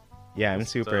 Yeah, I'm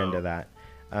super So- into that.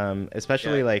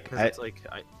 Especially Yeah, like 'cause I it's like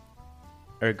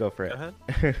or go for go it.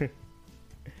 ahead.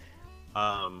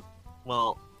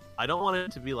 Well, I don't want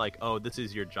it to be like, oh, this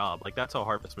is your job. Like that's how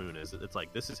Harvest Moon is. It's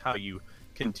like this is how you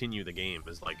continue the game,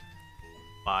 is like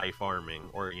by farming,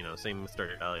 or same with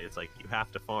Stardew Valley. It's like you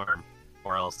have to farm,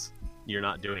 or else you're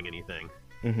not doing anything.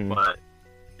 Mhm. But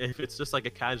if it's just like a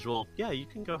casual, yeah, you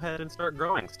can go ahead and start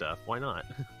growing stuff. Why not?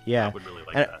 Yeah. I would really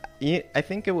like And that. I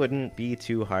think it wouldn't be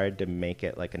too hard to make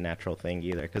it like a natural thing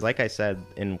either, because like I said,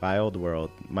 in Wild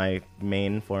World, my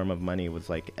main form of money was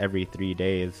like every 3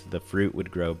 days the fruit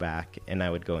would grow back and I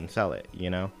would go and sell it,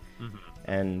 Mhm.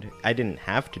 And I didn't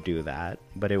have to do that,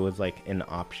 but it was like an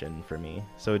option for me.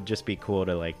 So it'd just be cool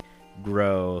to like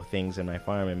grow things in my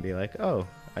farm and be like, oh,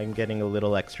 I'm getting a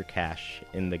little extra cash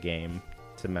in the game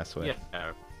to mess with.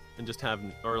 Yeah, and just have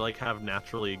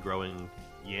naturally growing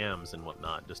yams and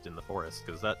whatnot just in the forest,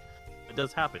 because it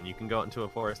does happen. You can go out into a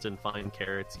forest and find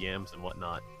carrots, yams, and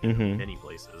whatnot in Mhm. many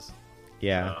places.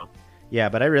 Yeah. So, Yeah,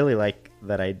 but I really like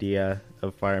that idea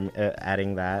of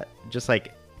adding that. Just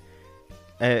like,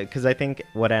 because I think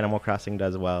what Animal Crossing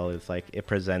does well is like it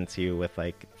presents you with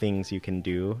like things you can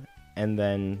do, and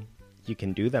then you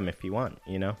can do them if you want.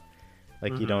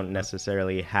 Like you don't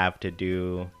necessarily have to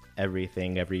do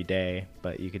everything every day,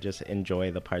 but you could just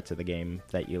enjoy the parts of the game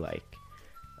that you like.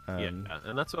 yeah,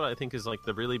 and that's what I think is like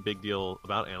the really big deal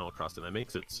about Animal Crossing that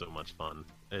makes it so much fun,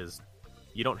 is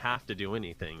you don't have to do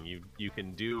anything. You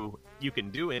can do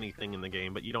anything in the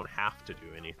game, but you don't have to do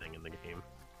anything in the game.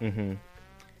 Mm-hmm.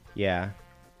 Yeah.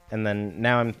 And then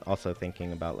now I'm also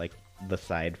thinking about like the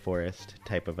side forest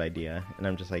type of idea. And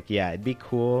I'm just like, yeah, it'd be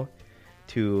cool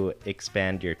to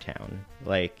expand your town.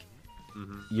 Like,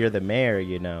 you're the mayor,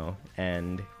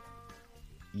 and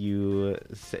you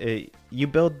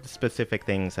build specific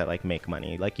things that like make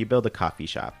money. Like you build a coffee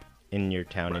shop in your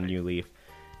town in Right. New Leaf.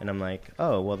 And I'm like,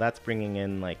 oh, well, that's bringing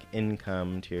in like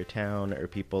income to your town, or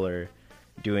people are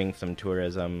doing some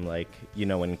tourism, like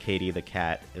when Katie the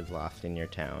cat is lost in your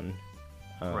town.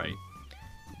 Right.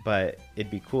 But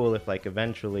it'd be cool if like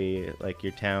eventually like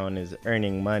your town is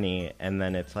earning money, and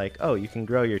then it's like, oh, you can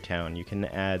grow your town, you can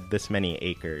add this many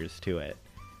acres to it,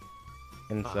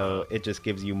 and so it just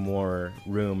gives you more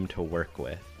room to work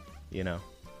with. Yeah,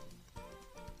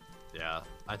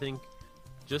 I think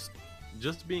just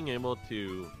being able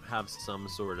to have some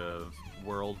sort of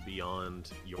world beyond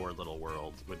your little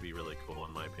world would be really cool,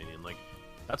 in my opinion. Like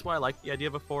that's why I like the idea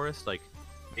of a forest. Like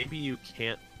maybe you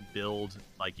can't build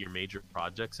like your major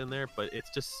projects in there, but it's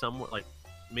just somewhere like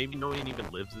maybe no one even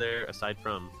lives there aside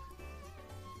from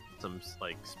some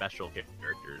like special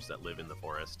characters that live in the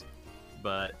forest.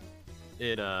 But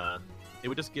it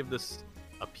would just give this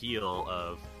appeal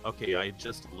of, okay, I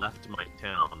just left my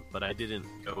town, but I didn't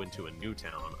go into a new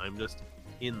town. I'm just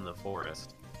in the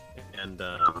forest, and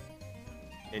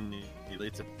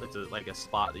it's like a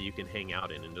spot that you can hang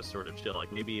out in and just sort of chill.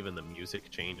 Like maybe even the music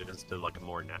changes to like a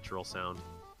more natural sound.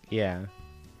 Yeah.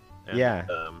 And, Yeah.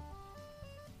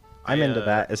 I'm into I,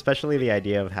 that, especially the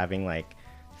idea of having like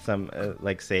some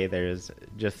like say there's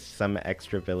just some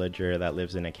extra villager that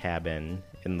lives in a cabin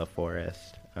in the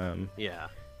forest. Yeah.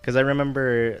 Because I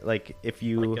remember like if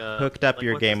you Like, hooked up like,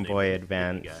 your what's his Game name? Boy The hippie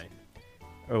Advance, guy.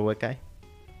 or what guy?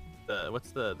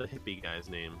 What's the hippie guy's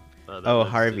name? That Oh, lives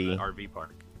in Harvey. the RV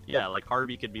park. Yeah, like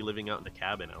Harvey could be living out in a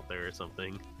cabin out there or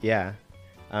something. Yeah.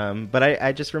 But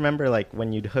I just remember like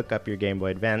when you'd hook up your Game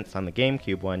Boy Advance on the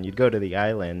GameCube one, you'd go to the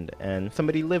island and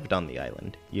somebody lived on the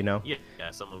island, Yeah,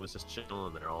 someone was just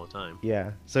chilling there all the time.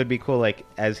 Yeah. So it'd be cool like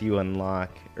as you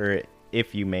unlock, or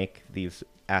if you make these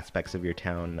aspects of your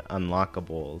town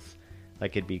unlockables,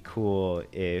 like it'd be cool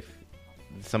if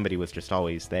somebody was just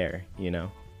always there,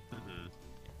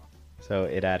 So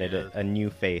it added Yeah. a new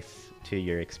face to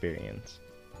your experience.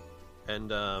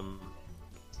 And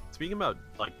speaking about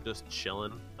like just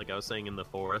chilling, like I was saying in the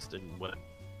forest, and what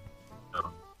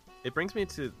it brings me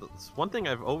to one thing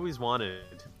I've always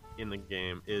wanted in the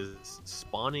game is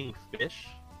spawning fish,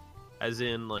 as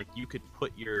in like you could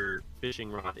put your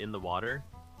fishing rod in the water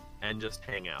and just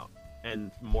hang out,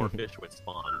 and more fish would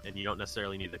spawn, and you don't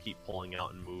necessarily need to keep pulling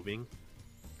out and moving.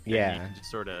 And Yeah. you can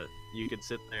just you could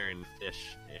sit there and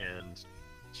fish and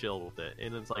chill with it,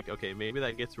 and it's like, okay, maybe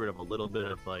that gets rid of a little bit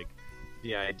of like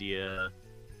the idea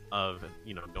of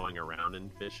going around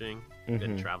and fishing and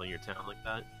Mhm. traveling your town like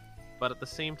that. but at the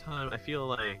same time, I feel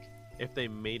like if they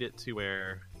made it to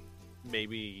where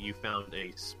maybe you found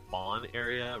a spawn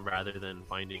area rather than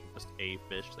finding just a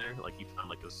fish there, like you found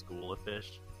like a school of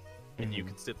fish, and you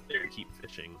could sit there and keep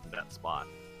fishing that spot.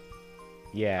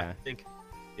 Yeah. I think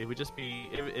it would just be,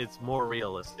 it's more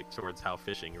realistic towards how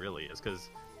fishing really is, because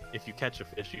if you catch a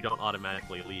fish, you don't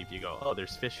automatically leave. You go, oh,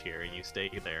 there's fish here, and you stay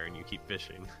there and you keep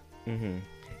fishing.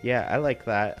 Yeah, I like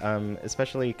that,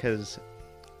 especially because,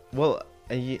 well,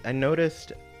 I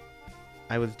noticed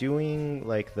I was doing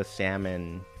like the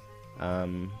salmon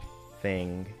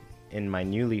thing in my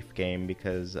New Leaf game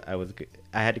because I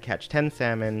had to catch 10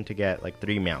 salmon to get like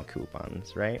 3 meow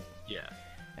coupons, right? Yeah.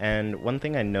 And one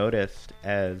thing I noticed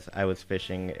as I was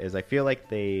fishing is I feel like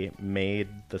they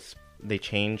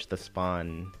changed the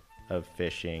spawn of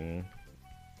fishing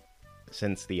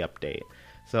since the update.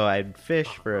 So I'd fish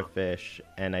for a fish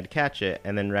and I'd catch it,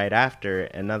 and then right after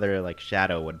another like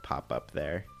shadow would pop up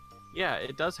there. Yeah,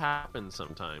 it does happen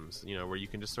sometimes, you know, where you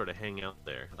can just sort of hang out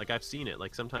there. Like, I've seen it.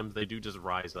 Like, sometimes they do just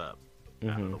rise up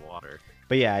out of the water.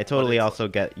 But yeah, I totally also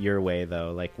get your way,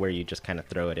 though, like, where you just kind of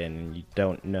throw it in and you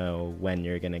don't know when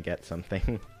you're going to get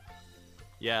something.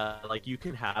 Yeah, like, you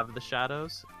can have the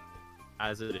shadows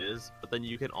as it is, but then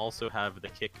you can also have the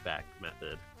kickback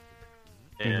method.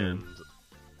 And,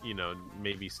 you know,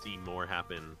 maybe see more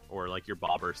happen. Or, like, your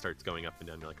bobber starts going up and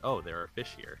down. You're like, oh, there are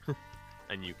fish here.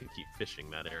 And you can keep fishing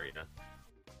that area.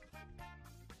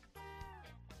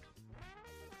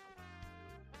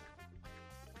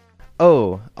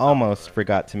 Oh, almost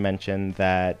forgot to mention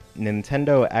that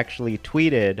Nintendo actually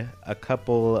tweeted a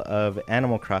couple of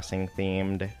Animal Crossing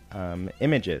themed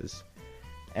images.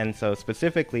 And so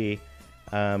specifically,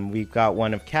 we got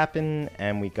one of Cap'n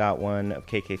and we got one of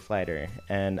KK Slider.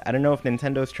 And I don't know if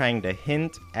Nintendo's trying to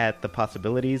hint at the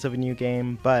possibilities of a new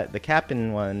game, but the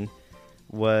Cap'n one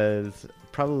was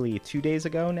probably 2 days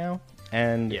ago now,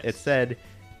 and It said,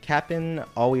 Cap'n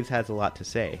always has a lot to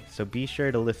say, so be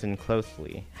sure to listen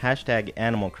closely. Hashtag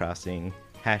Animal Crossing,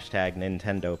 hashtag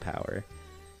Nintendo Power.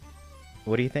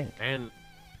 What do you think? And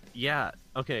yeah,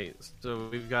 okay, so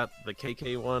we've got the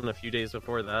KK one a few days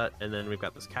before that, and then we've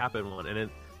got this Cap'n one, and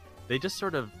they just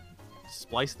sort of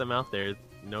spliced them out there,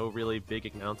 no really big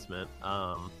announcement,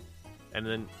 and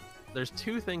then there's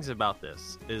two things about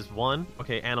this. Is one,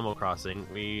 okay, Animal Crossing.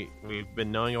 We've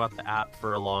been knowing about the app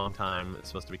for a long time. It's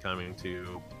supposed to be coming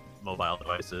to mobile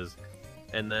devices,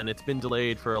 and then it's been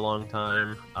delayed for a long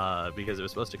time because it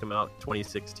was supposed to come out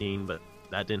 2016, but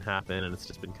that didn't happen, and it's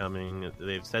just been coming.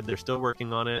 They've said they're still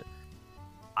working on it.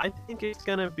 I think it's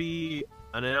gonna be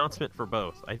an announcement for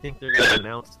both. I think they're gonna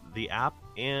announce the app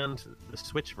and the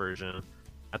Switch version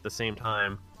at the same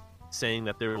time, saying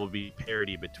that there will be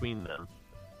parity between them.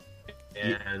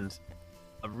 And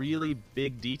a really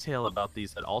big detail about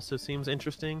these that also seems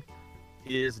interesting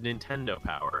is Nintendo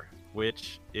Power,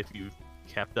 which, if you've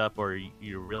kept up or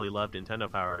you really love Nintendo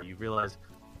Power, you realize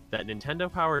that Nintendo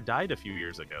Power died a few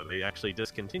years ago. They actually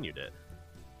discontinued it.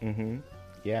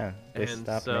 Yeah, they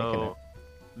stopped making it.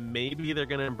 Maybe they're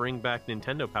going to bring back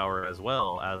Nintendo Power as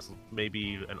well as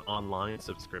maybe an online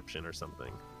subscription or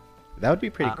something. That would be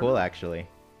pretty cool, actually.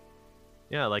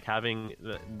 Yeah, like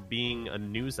being a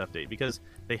news update, because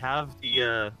they have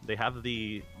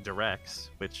the directs,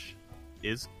 which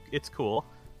it's cool,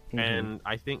 and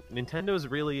I think Nintendo's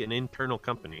really an internal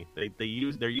company. They're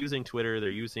using Twitter, they're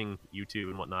using YouTube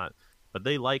and whatnot, but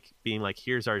they like being like,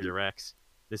 here's our directs,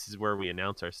 this is where we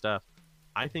announce our stuff.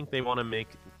 I think they want to make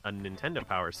a Nintendo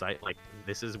Power site like,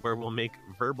 this is where we'll make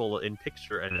verbal and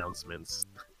picture announcements,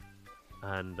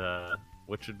 and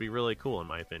which would be really cool in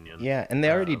my opinion. Yeah, and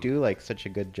they already do like such a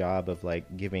good job of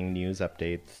like giving news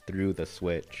updates through the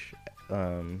Switch.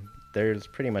 There's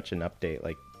pretty much an update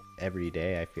like every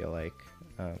day, I feel like.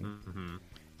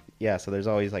 Yeah, so there's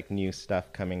always like new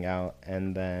stuff coming out,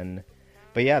 and then,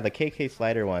 but yeah, the KK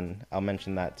Slider one, I'll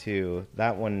mention that too.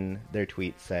 That one, their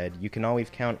tweet said, you can always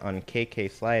count on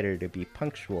KK Slider to be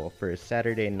punctual for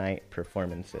Saturday night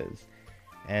performances.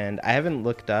 And I haven't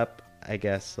looked up, I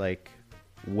guess, like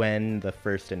when the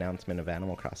first announcement of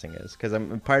Animal Crossing is, because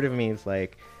part of me is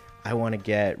like, I want to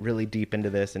get really deep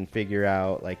into this and figure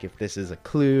out like if this is a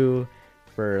clue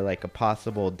for like a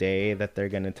possible day that they're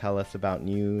going to tell us about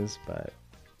news, but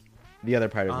the other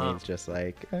part of me is just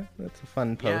like, that's a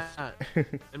fun post. Yeah,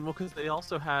 and well, because they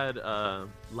also had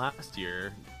last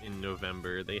year in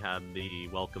November, they had the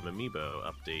Welcome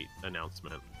Amiibo update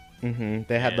announcement.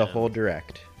 They had the whole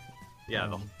direct. Yeah,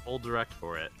 the whole direct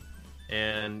for it,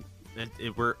 and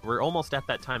we're almost at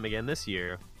that time again this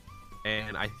year,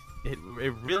 and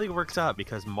it really works out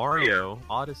because Mario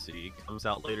Odyssey comes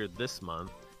out later this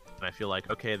month, and I feel like,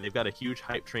 okay, they've got a huge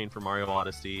hype train for Mario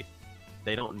Odyssey,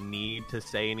 they don't need to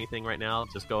say anything right now.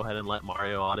 Just go ahead and let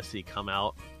Mario Odyssey come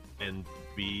out and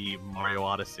be Mario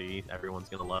Odyssey. Everyone's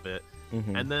gonna love it.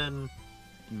 And then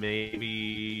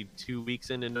maybe 2 weeks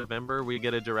into November, we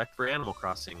get a direct for Animal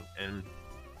Crossing, and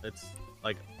it's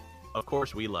like, of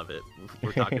course we love it.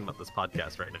 We're talking about this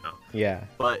podcast right now. Yeah.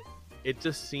 But it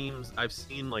just seems, I've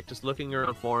seen, like, just looking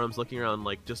around forums, looking around,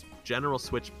 like, just general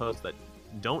Switch posts that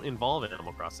don't involve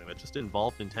Animal Crossing, that just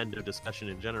involve Nintendo discussion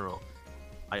in general.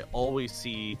 I always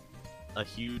see a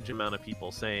huge amount of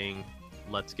people saying,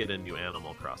 let's get a new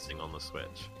Animal Crossing on the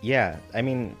Switch. Yeah, I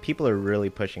mean, people are really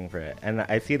pushing for it. And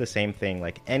I see the same thing.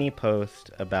 Like, any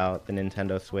post about the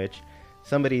Nintendo Switch,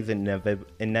 somebody's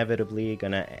inevitably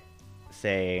going to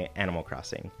say Animal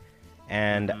Crossing.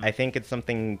 And I think it's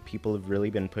something people have really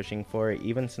been pushing for.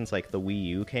 Even since, like, the Wii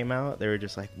U came out, they were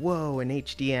just like, whoa, an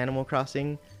HD Animal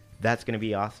Crossing? That's going to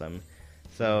be awesome.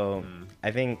 So,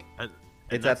 I think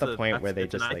it's at the point where they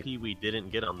just, an like... IP we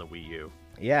didn't get on the Wii U.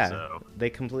 Yeah, So. they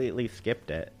completely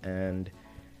skipped it, and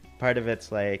part of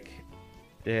it's like,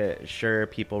 sure,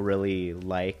 people really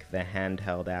like the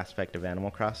handheld aspect of Animal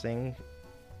Crossing,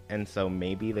 and so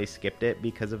maybe they skipped it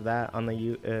because of that on the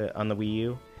Wii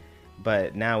U.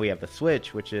 But now we have the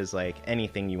Switch, which is like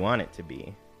anything you want it to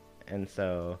be, and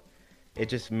so it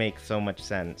just makes so much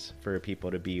sense for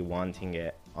people to be wanting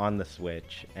it on the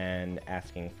Switch and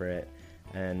asking for it.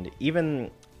 And even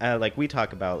like we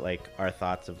talk about like our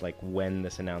thoughts of like when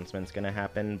this announcement's gonna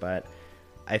happen, but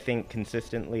I think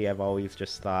consistently I've always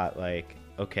just thought like,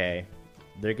 okay,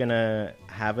 they're gonna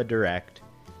have a direct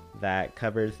that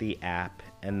covers the app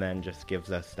and then just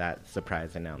gives us that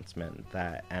surprise announcement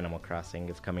that Animal Crossing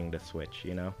is coming to Switch,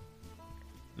 you know?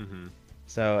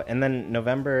 So, and then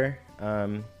November,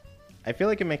 I feel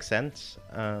like it makes sense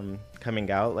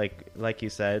coming out. Like you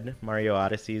said, Mario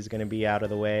Odyssey is gonna be out of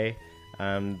the way.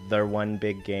 Their one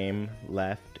big game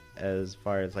left as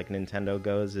far as like Nintendo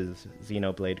goes is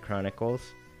Xenoblade Chronicles,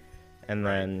 and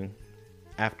then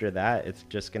after that it's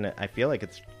just gonna, I feel like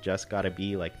it's just gotta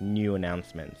be like new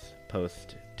announcements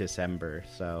post December.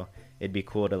 So it'd be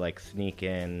cool to like sneak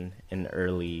in an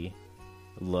early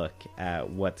look at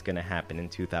what's gonna happen in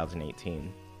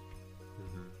 2018.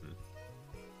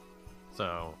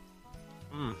 So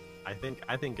I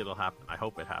think it'll happen. I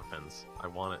hope it happens. I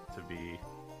want it to be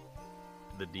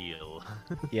the deal.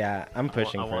 Yeah, I'm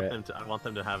pushing for it. I want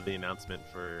them to have the announcement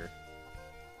for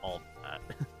all that.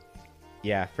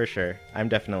 Yeah, for sure. I'm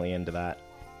definitely into that.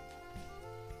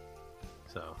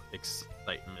 So,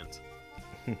 excitement.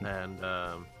 And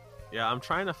yeah, I'm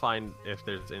trying to find if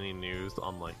there's any news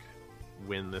on like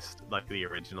when this, like the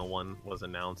original one was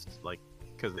announced, like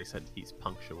because they said he's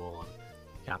punctual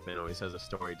and Captain always has a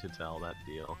story to tell, that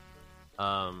deal.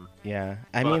 Yeah,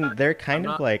 I mean, they're kind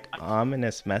of like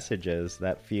ominous messages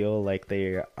that feel like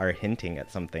they are hinting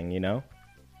at something, you know?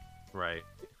 Right.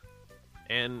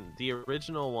 And the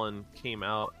original one came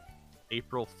out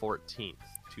April 14th,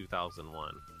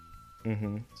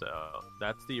 2001. So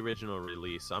that's the original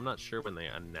release. So I'm not sure when they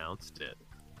announced it,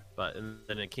 but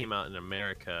then it came out in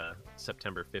America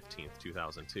September 15th,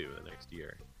 2002, the next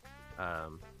year.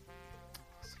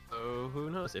 So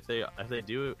who knows if they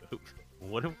do?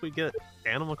 What if we get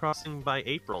Animal Crossing by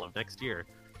April of next year?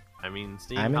 I mean,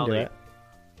 seeing I'm how into they,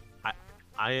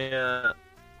 it.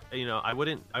 I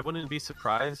wouldn't be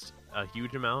surprised a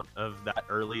huge amount of that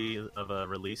early of a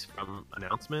release from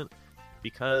announcement,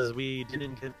 because we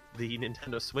didn't get the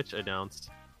Nintendo Switch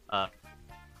announced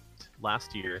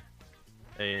last year.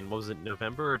 And what was it,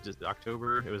 November or just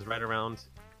October? It was right around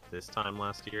this time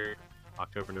last year,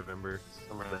 October, November,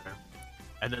 somewhere there.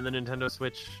 And then the Nintendo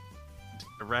Switch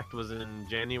Direct was in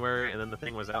January, and then the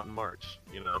thing was out in March.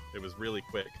 You know, it was really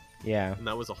quick. Yeah. And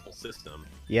that was a whole system.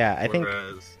 Yeah, I think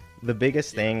Whereas, the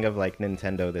biggest thing of like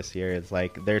Nintendo this year is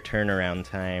like their turnaround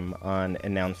time on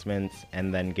announcements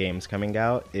and then games coming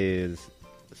out is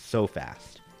so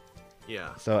fast.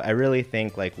 yeah. So I really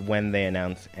think like when they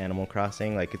announce Animal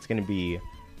Crossing, like it's going to be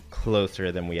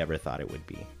closer than we ever thought it would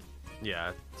be.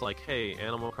 Yeah, it's like, hey,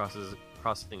 Animal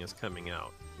Crossing is coming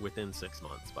out within 6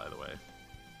 months, by the way.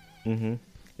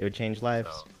 It would change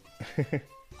lives.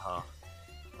 So,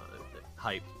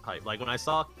 hype. Like when I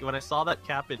saw that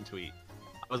Cap'n tweet,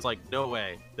 I was like, no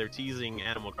way, they're teasing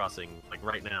Animal Crossing like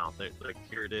right now. They're like,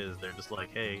 here it is. They're just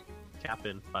like, hey,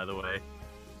 Cap'n, by the way.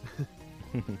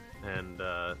 and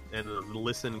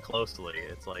listen closely.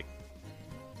 It's like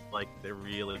they're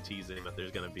really teasing that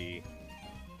there's gonna be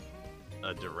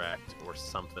a direct or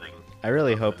something. I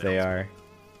really hope they are,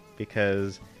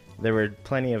 because there were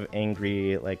plenty of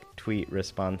angry like tweet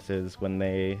responses when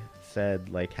they said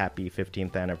like happy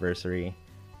 15th anniversary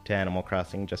to Animal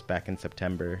Crossing just back in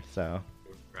September. So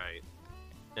Right.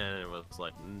 and it was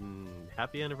like,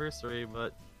 happy anniversary,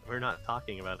 but we're not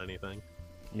talking about anything.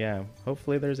 Yeah,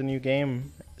 hopefully there's a new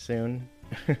game soon.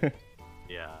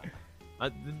 Yeah.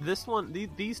 This one,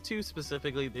 these two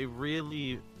specifically, they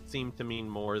really seem to mean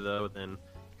more though than,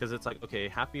 because it's like, okay,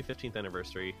 happy 15th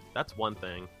anniversary. That's one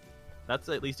thing. That's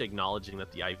at least acknowledging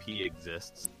that the IP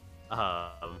exists.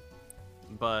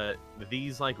 But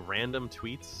these like random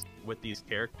tweets with these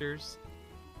characters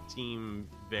seem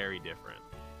very different.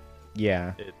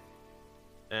 Yeah.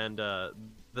 And the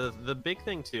big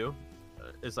thing too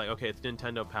is like, okay, it's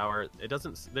Nintendo Power. It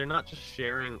doesn't. They're not just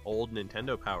sharing old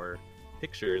Nintendo Power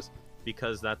pictures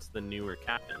because that's the newer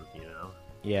Captain, you know.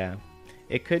 Yeah.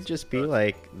 It could just be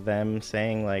like them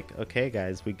saying like, okay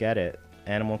guys, we get it.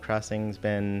 Animal Crossing's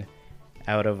been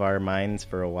out of our minds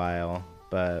for a while,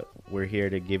 but we're here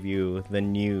to give you the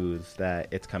news that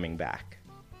it's coming back.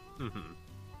 Mm-hmm.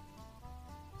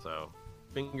 So,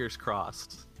 fingers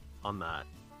crossed on that.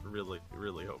 Really,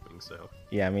 really hoping so.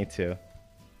 Yeah, me too.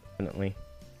 Definitely.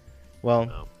 Well,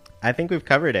 So, I think we've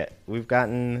covered it. We've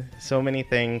gotten so many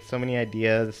things, so many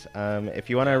ideas. If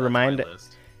you want to yeah, that's my remind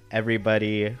list.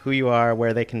 everybody who you are,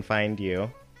 where they can find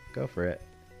you, go for it.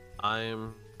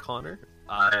 I'm Connor.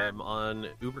 I'm on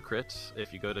Ubercrit.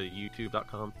 If you go to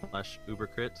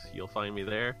youtube.com/Ubercrit, you'll find me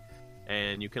there.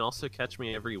 And you can also catch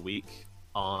me every week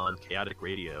on Chaotic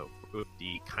Radio with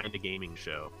the Kinda Gaming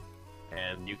Show.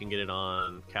 And you can get it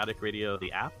on Chaotic Radio,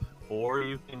 the app, or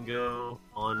you can go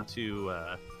onto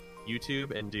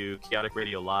YouTube and do Chaotic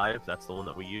Radio Live. That's the one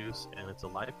that we use, and it's a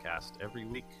live cast. Every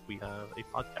week we have a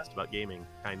podcast about gaming,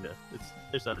 kinda.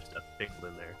 There's other stuff pickled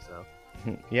in there, so...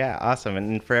 Yeah, awesome.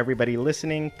 And for everybody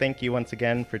listening, thank you once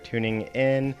again for tuning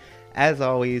in. As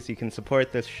always, you can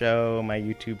support this show, my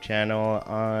YouTube channel,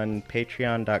 on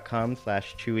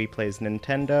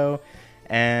patreon.com/ChewyPlaysNintendo.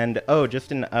 And,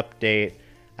 just an update.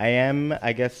 I am,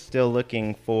 I guess, still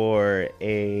looking for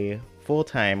a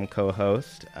full-time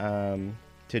co-host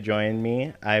to join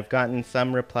me. I've gotten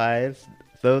some replies.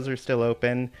 Those are still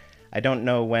open. I don't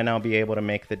know when I'll be able to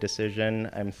make the decision.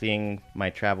 I'm seeing my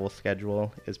travel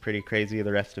schedule is pretty crazy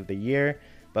the rest of the year,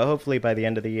 but hopefully by the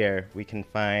end of the year we can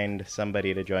find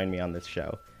somebody to join me on this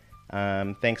show.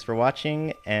 Thanks for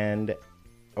watching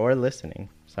or listening.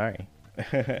 Sorry.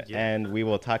 Yeah. And we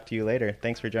will talk to you later.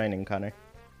 Thanks for joining, Connor.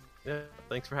 Yeah,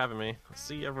 thanks for having me.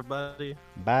 See you, everybody.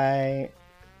 Bye.